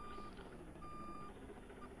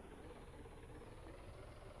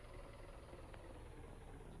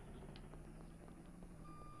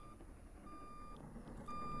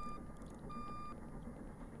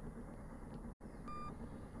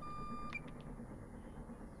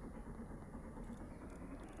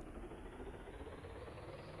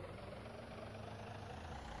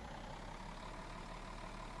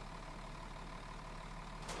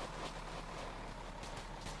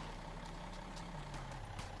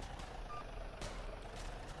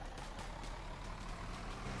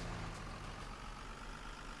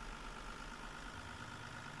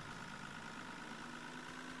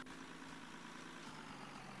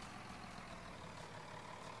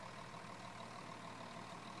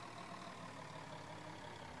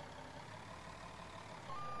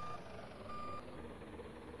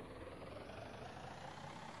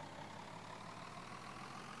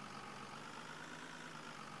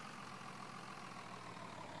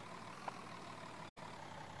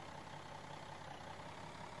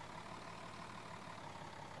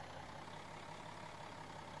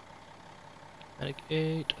 Medic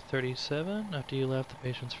 837, after you left, the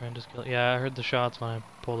patient's friend is killed. Yeah, I heard the shots when I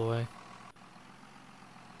pulled away.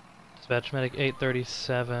 Dispatch Medic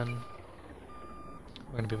 837.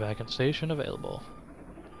 We're gonna be back in station, available.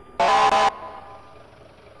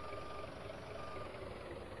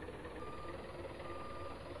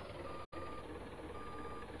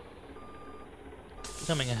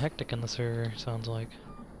 Becoming a hectic in the server, sounds like.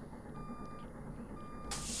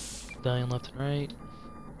 Dying left and right.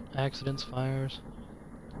 Accidents, fires.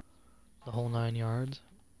 The whole 9 yards.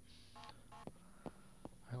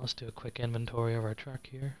 Alright, let's do a quick inventory of our truck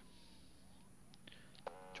here.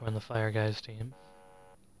 Join the fire guys team.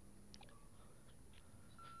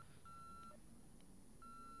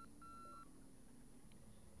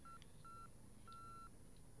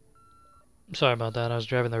 Sorry about that, I was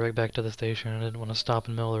driving the rig back to the station and I didn't want to stop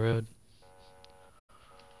in the middle of the road.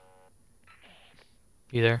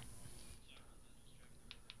 You there?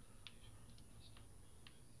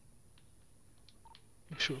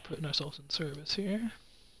 Make sure we're putting ourselves in service here.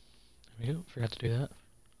 There we go, forgot to do that.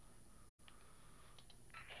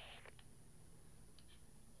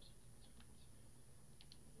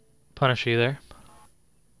 Punish, you there?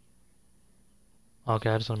 Okay,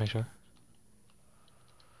 I just want to make sure.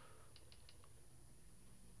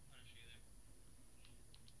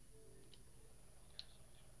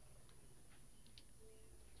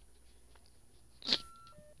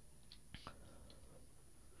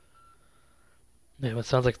 Yeah, but it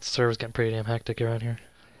sounds like the server's getting pretty damn hectic around here.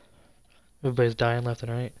 Everybody's dying left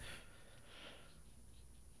and right.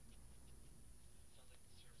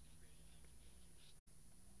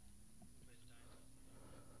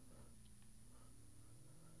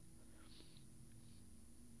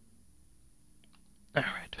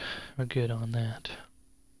 Alright, we're good on that.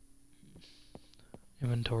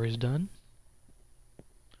 Inventory's done.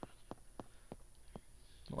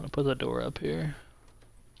 I want to put the door up here.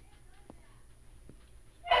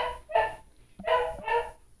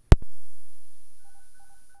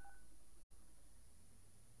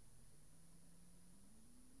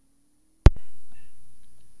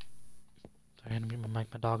 Sorry, I had to mute my mic,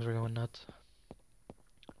 my dogs were going nuts.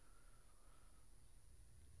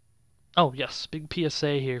 Oh yes, big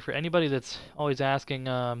PSA here for anybody that's always asking.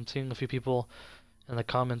 Seeing a few people in the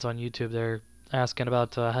comments on YouTube, they're asking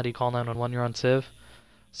about how do you call 911? You're on Civ.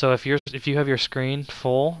 So if you have your screen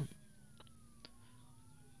full,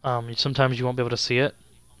 sometimes you won't be able to see it.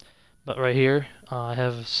 But right here, I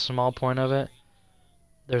have a small point of it.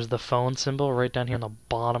 There's the phone symbol right down here in the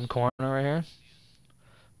bottom corner right here.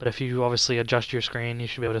 But if you obviously adjust your screen, you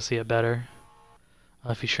should be able to see it better.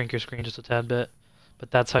 If you shrink your screen just a tad bit. But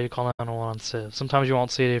that's how you call 911 on Civ. Sometimes you won't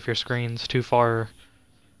see it if your screen's too far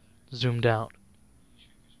zoomed out.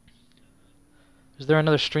 Is there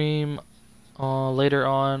another stream later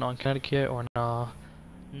on Connecticut or no?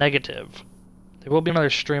 Negative. There will be another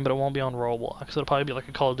stream, but it won't be on Roblox. It'll probably be like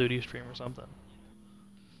a Call of Duty stream or something.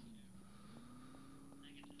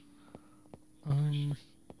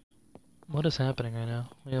 What is happening right now?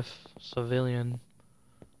 We have civilian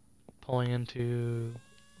pulling into...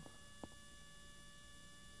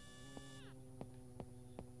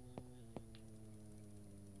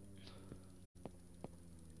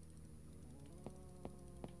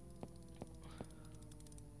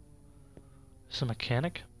 Is a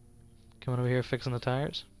mechanic coming over here fixing the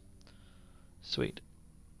tires? Sweet.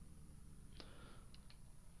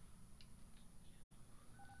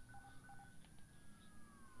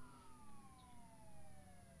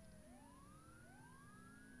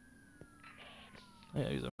 Yeah,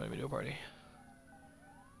 he's at my video party.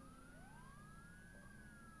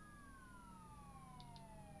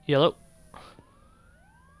 Yellow.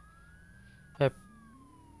 Yep.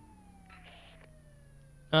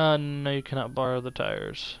 No, you cannot borrow the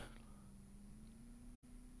tires.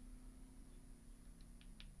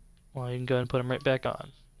 Well, you can go ahead and put them right back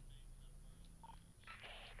on.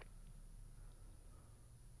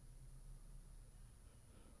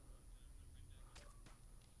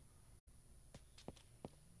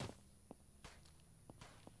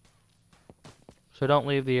 So don't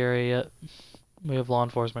leave the area yet. We have law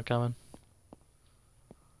enforcement coming.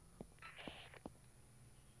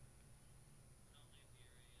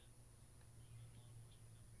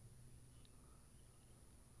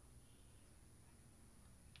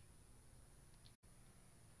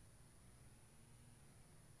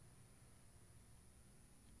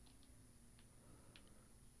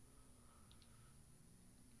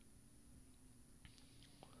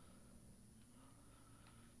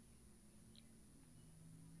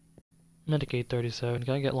 Medicaid 37.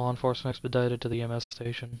 Can I get law enforcement expedited to the EMS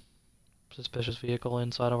station? Suspicious vehicle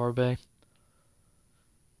inside of our bay.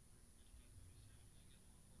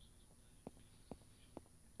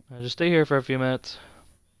 Just stay here for a few minutes.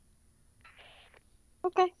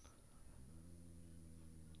 Okay.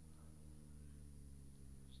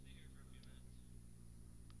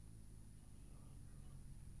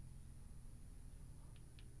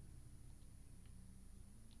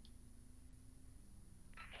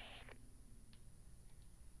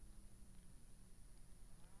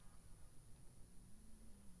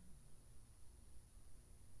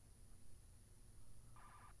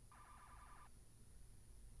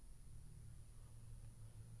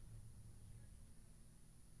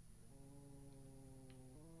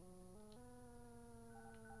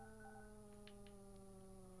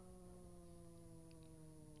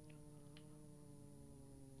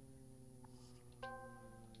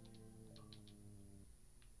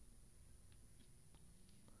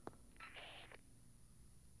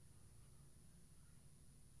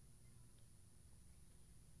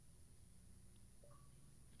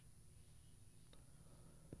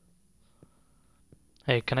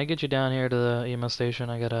 Hey, can I get you down here to the EMS station?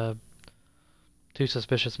 I got two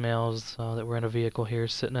suspicious males that were in a vehicle here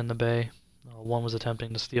sitting in the bay. One was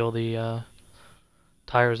attempting to steal the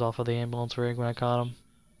tires off of the ambulance rig when I caught him.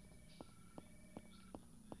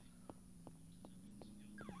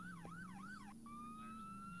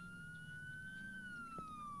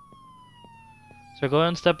 So go ahead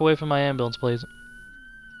and step away from my ambulance, please.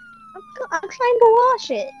 I'm trying to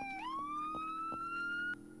wash it.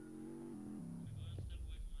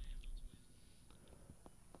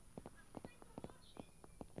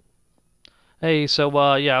 Hey,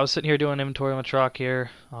 so yeah, I was sitting here doing inventory on a truck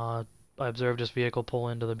here. I observed this vehicle pull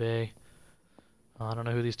into the bay. I don't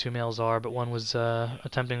know who these two males are, but one was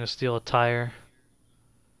attempting to steal a tire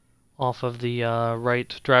off of the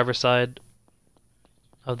right driver's side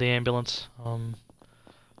of the ambulance.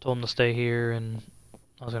 Told him to stay here, and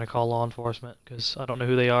I was gonna call law enforcement because I don't know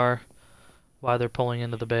who they are, why they're pulling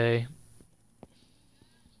into the bay.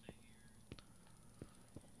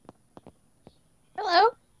 Hello?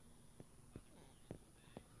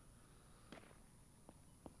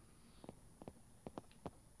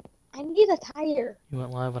 I need a tire. You went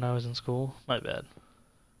live when I was in school? My bad.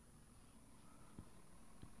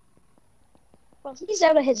 Well, he's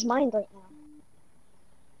out of his mind right now.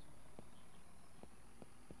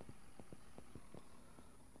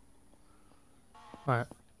 Alright.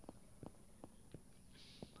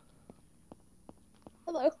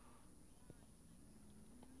 Hello?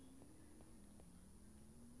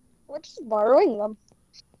 We're just borrowing them.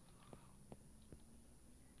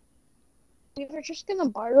 We were just gonna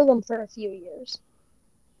borrow them for a few years.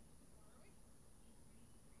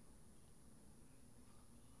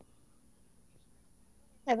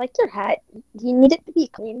 I like your hat. You need it to be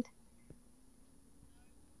cleaned.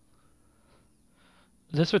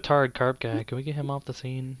 This retarded carp guy, can we get him off the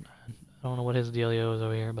scene? I don't know what his dealio is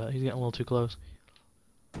over here, but he's getting a little too close.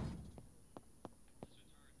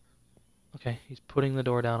 Okay, he's putting the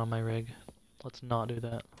door down on my rig. Let's not do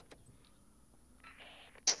that.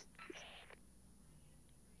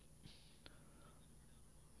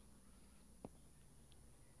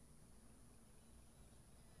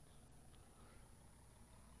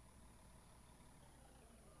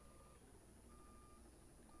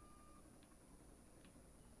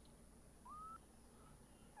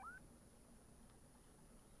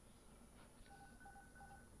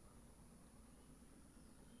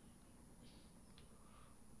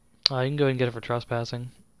 You can go ahead and get it for trespassing.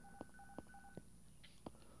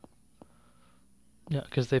 Yeah,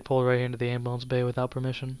 because they pulled right into the ambulance bay without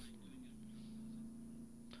permission.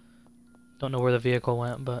 Don't know where the vehicle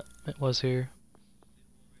went, but it was here.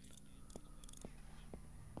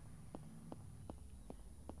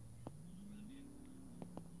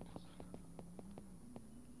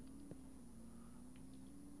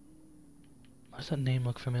 Why does that name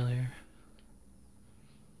look familiar?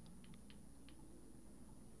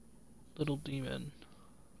 Little Demon.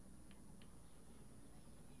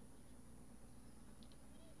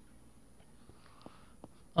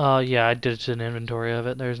 Yeah, I did an inventory of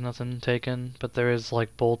it. There's nothing taken, but there is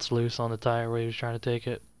like bolts loose on the tire where he was trying to take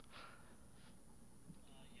it.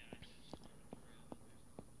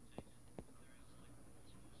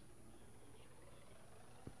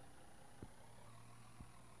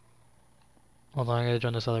 Hold on, I gotta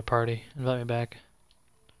join this other party. Invite me back.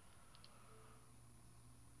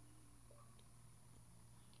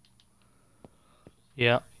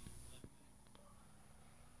 Yeah.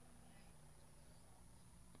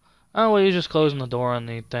 Oh well, he's just closing the door on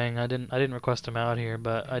the thing. I didn't request him out here,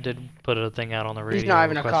 but I did put a thing out on the radio. He's not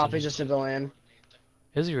even a requesting... cop, he's a civilian.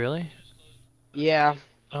 Is he really? Yeah.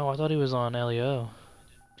 Oh, I thought he was on LEO.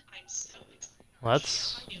 Well,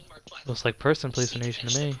 that's looks like person police nation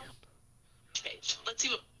to me. Let's see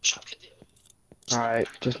what shop can do. Alright,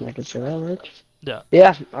 just making sure that works. Yeah.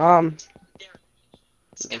 Yeah,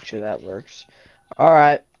 make sure that works.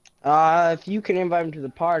 Alright. If you can invite him to the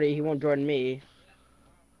party, he won't join me.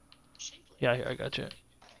 Yeah, here, I got you.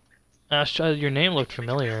 Your name looked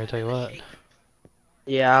familiar, I tell you what.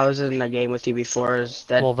 Yeah, I was in a game with you before. Is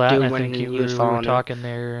that Well, that dude I when think he we was were following talking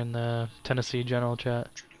there in the Tennessee general chat.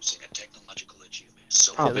 Introducing a technological achievement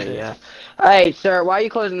so Oh, they did. yeah. Hey, sir, why are you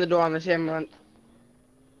closing the door on this ambulance?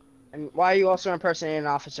 And why are you also impersonating an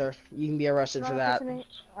officer? You can be arrested for that.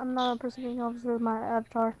 I'm not impersonating an officer with my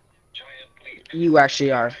avatar. You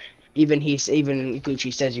actually are. Even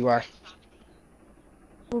Gucci says you are.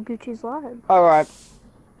 Well, Gucci's live. Alright.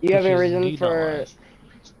 You have any Gucci's reason indeed not for... live.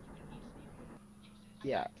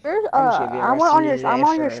 Yeah. There's, I'm sure you'd be I'm on your arrested I'm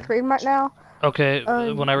on your for- stream right now. Okay,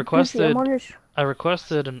 when I Gucci, requested, I'm on your I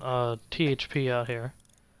requested an THP out here,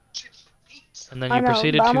 and then I you know,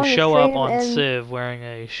 proceeded but I'm to on your show up stream on and- Civ wearing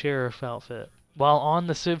a sheriff outfit while on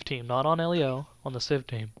the Civ team, not on LEO, on the Civ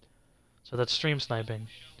team. So that's stream sniping.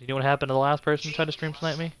 Do you know what happened to the last person who tried to stream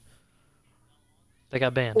snipe me? They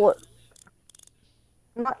got banned. What?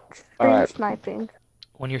 Not stream Alright. sniping.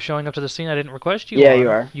 When you're showing up to the scene I didn't request you Yeah, on, you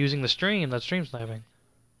are. using the stream, that's stream sniping.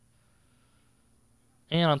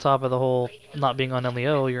 And on top of the whole not being on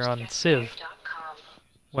LEO, you're on Civ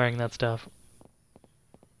wearing that stuff. I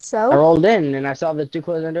So? rolled in and I saw the two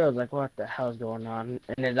closing doors. I was like, what the hell is going on?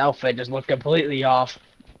 And his outfit just looked completely off.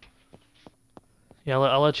 Yeah,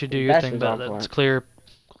 I'll let you do your Best thing, is but on that's point.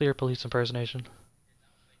 clear police impersonation.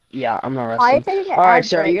 Yeah, I'm I arrested. think Alright,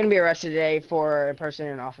 sir, you're gonna be arrested today for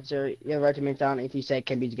impersonating an officer. You have the right to make down if you say it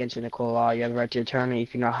can be against the Nicole law. You have the right to attorney.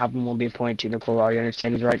 If you not have one, will be appointed to Nicole law. You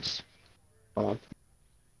understand his rights? Hold on.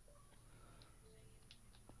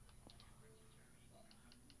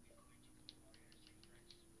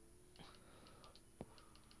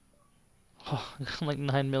 Oh, I got like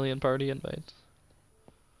 9 million party invites.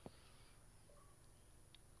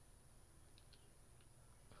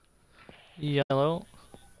 Yellow.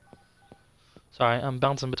 Sorry, I'm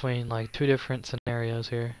bouncing between like 2 different scenarios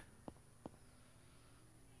here.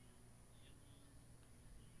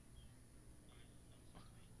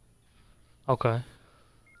 Okay.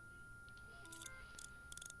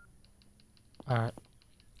 Alright.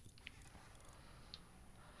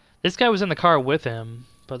 This guy was in the car with him,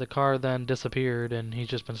 but the car then disappeared and he's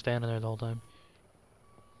just been standing there the whole time.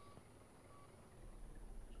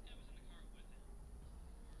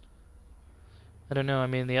 I don't know, I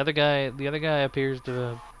mean the other guy appears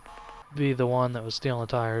to be the one that was stealing the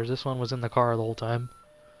tires. This one was in the car the whole time.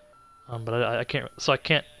 But I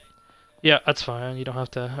can't, yeah, that's fine, you don't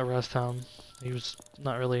have to arrest him. He was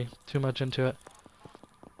not really too much into it.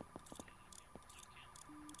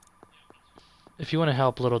 If you want to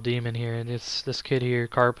help Little Demon here, this kid here,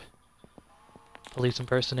 Carp, police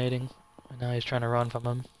impersonating, and now he's trying to run from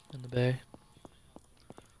him in the bay.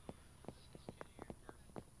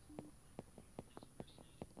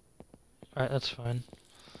 Alright, that's fine.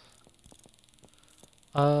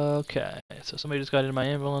 Okay, so somebody just got into my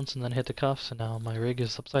ambulance and then hit the cuffs, and now my rig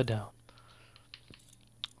is upside down.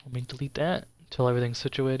 Let me delete that until everything's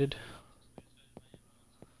situated.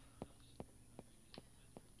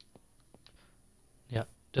 Yeah,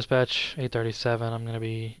 dispatch 837, I'm going to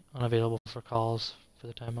be unavailable for calls for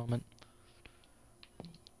the time moment.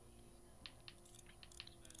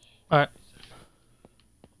 Alright.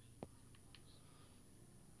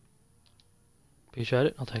 Appreciate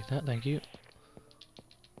it, I'll take that, thank you.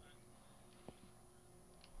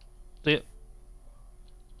 See ya.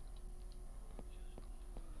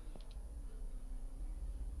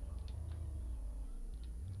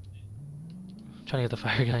 Trying to get the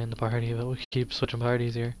fire guy in the party, but we keep switching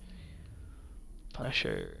parties here.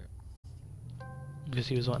 Punisher. Because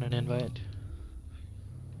he was wanting an invite.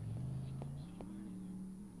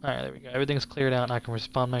 Alright, there we go. Everything's cleared out and I can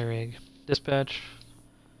respond my rig. Dispatch.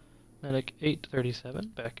 Medic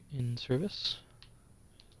 837, back in service.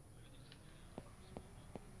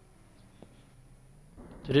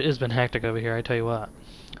 Dude, it has been hectic over here, I tell you what.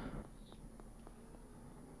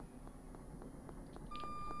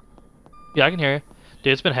 Yeah, I can hear you.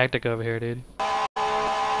 Dude, it's been hectic over here, dude.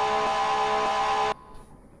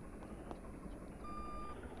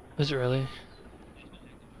 Is it really?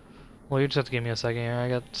 Well, you just have to give me a second here. I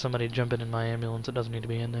got somebody jumping in my ambulance that doesn't need to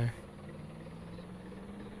be in there.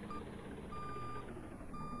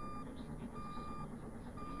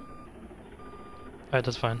 Alright,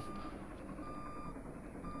 that's fine.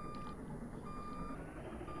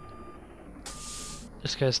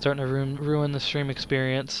 This guy's starting to ruin the stream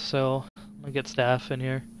experience, so I'm gonna get staff in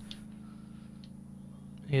here.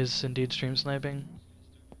 He is indeed stream sniping.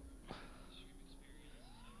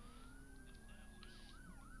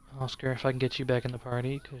 Oscar, if I can get you back in the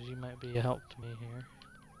party, because you might be a help to me here.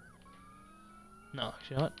 No,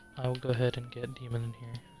 you know what? I will go ahead and get Demon in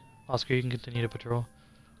here. Oscar, you can continue to patrol.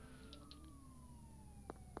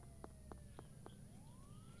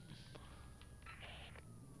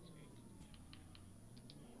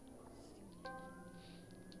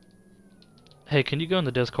 Hey, can you go in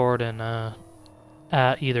the Discord and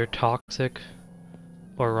at either toxic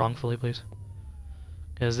or wrongfully, please?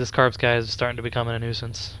 Because this Carbs guy is starting to become a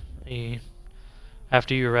nuisance.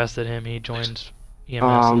 After you arrested him, he joined EMS.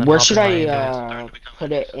 And then where hopped should in my ambulance. I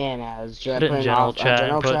put it in as? Should Put I it in it general on chat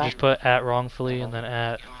general and chat? just put at wrongfully and then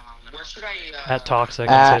at toxic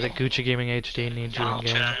At- and say that Gucci Gaming HD needs you in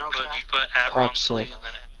game. Actually,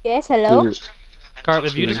 Yes, hello? Carp,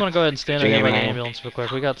 if you just want to go ahead and stand in my Gaming. ambulance real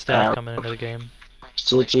quick, we got staff coming into the game.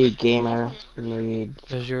 Gucci Gamer need.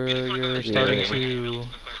 Because you're starting to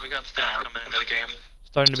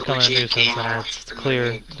starting to become a nuisance, and it's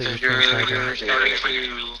clear that you're stream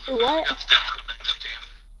sniping. What?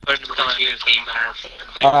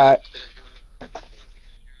 Alright.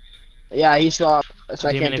 Yeah, he saw, so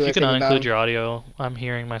I Demon, can't if do you can anything about uninclude him. your audio, I'm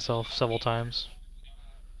hearing myself several times.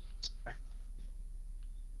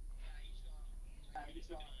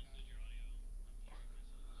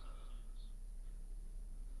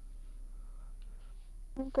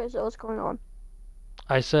 Okay, so what's going on?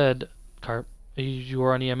 I said, Carp, you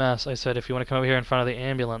were on EMS. I said, if you want to come over here in front of the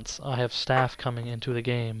ambulance, I have staff coming into the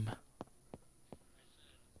game.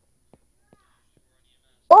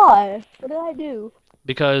 Why? What did I do?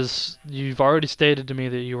 Because you've already stated to me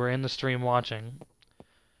that you were in the stream watching.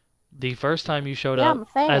 The first time you showed Yeah, up I'm a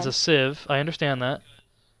fan. as a civ, I understand that,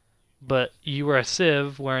 but you were a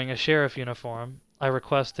civ wearing a sheriff uniform. I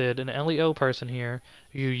requested an LEO person here.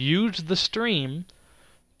 You used the stream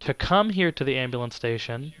to come here to the ambulance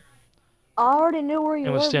station I already knew where you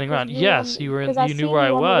and were was standing because around. you were on Yes, the- you were. because I You knew seen where I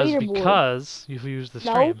you on the was leaderboard. because you used the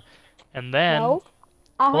No. stream. And then, No,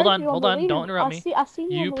 I hold heard on, you hold on on, the don't leaderboard. interrupt me. I seen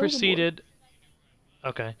you on You the leaderboard. proceeded.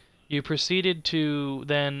 Okay. You proceeded to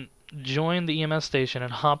then join the EMS station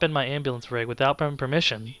and hop in my ambulance rig without my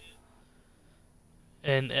permission.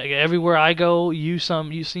 And everywhere I go, you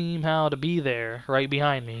seem how to be there, right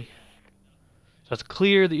behind me. So it's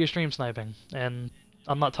clear that you're stream sniping, and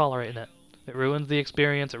I'm not tolerating it. It ruins the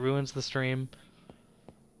experience. It ruins the stream.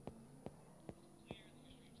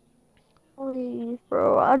 Please,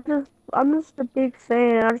 bro. I'm just a big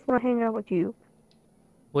fan. I just want to hang out with you.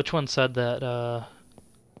 Which one said that?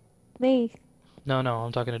 Me. No,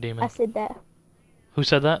 I'm talking to I Demon. said that. Who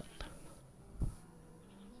said that?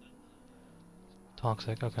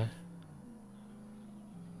 Toxic. Okay.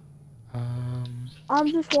 I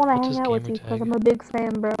just want to What's his hang out with gamer you because tag? I'm a big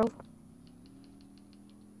fan, bro.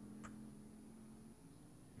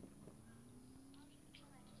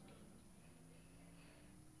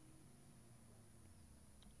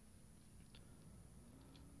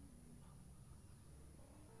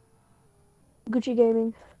 Gucci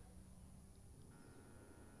Gaming.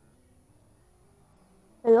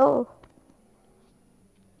 Hello.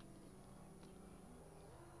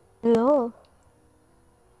 Hello.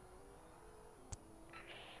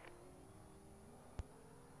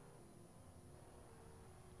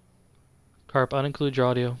 Carp, uninclude your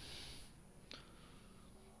audio.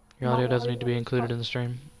 Your My audio doesn't need to be audio is included in the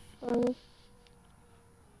stream. fine.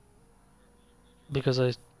 Because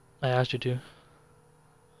I asked you to.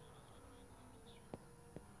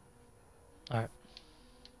 Alright.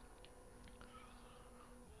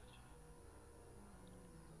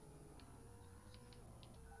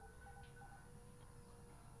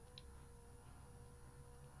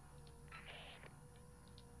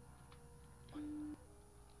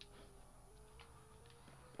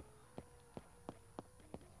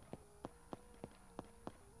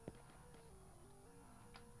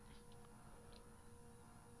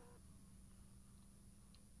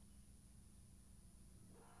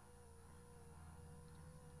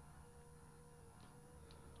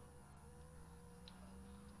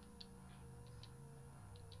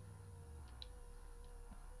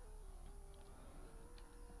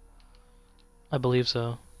 I believe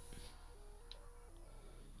so.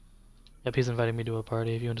 Yep, he's inviting me to a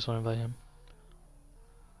party if you just want to invite him.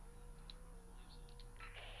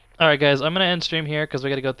 Alright guys, I'm going to end stream here because we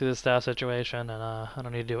got to go through the staff situation and I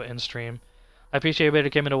don't need to do it in stream. I appreciate everybody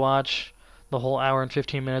that came in to watch the whole hour and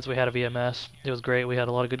 15 minutes we had of EMS. It was great. We had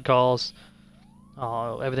a lot of good calls.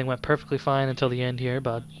 Everything went perfectly fine until the end here,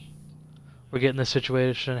 but we're getting this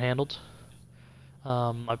situation handled.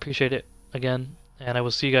 I appreciate it again, and I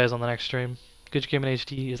will see you guys on the next stream. Gucci Gaming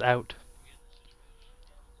HD is out.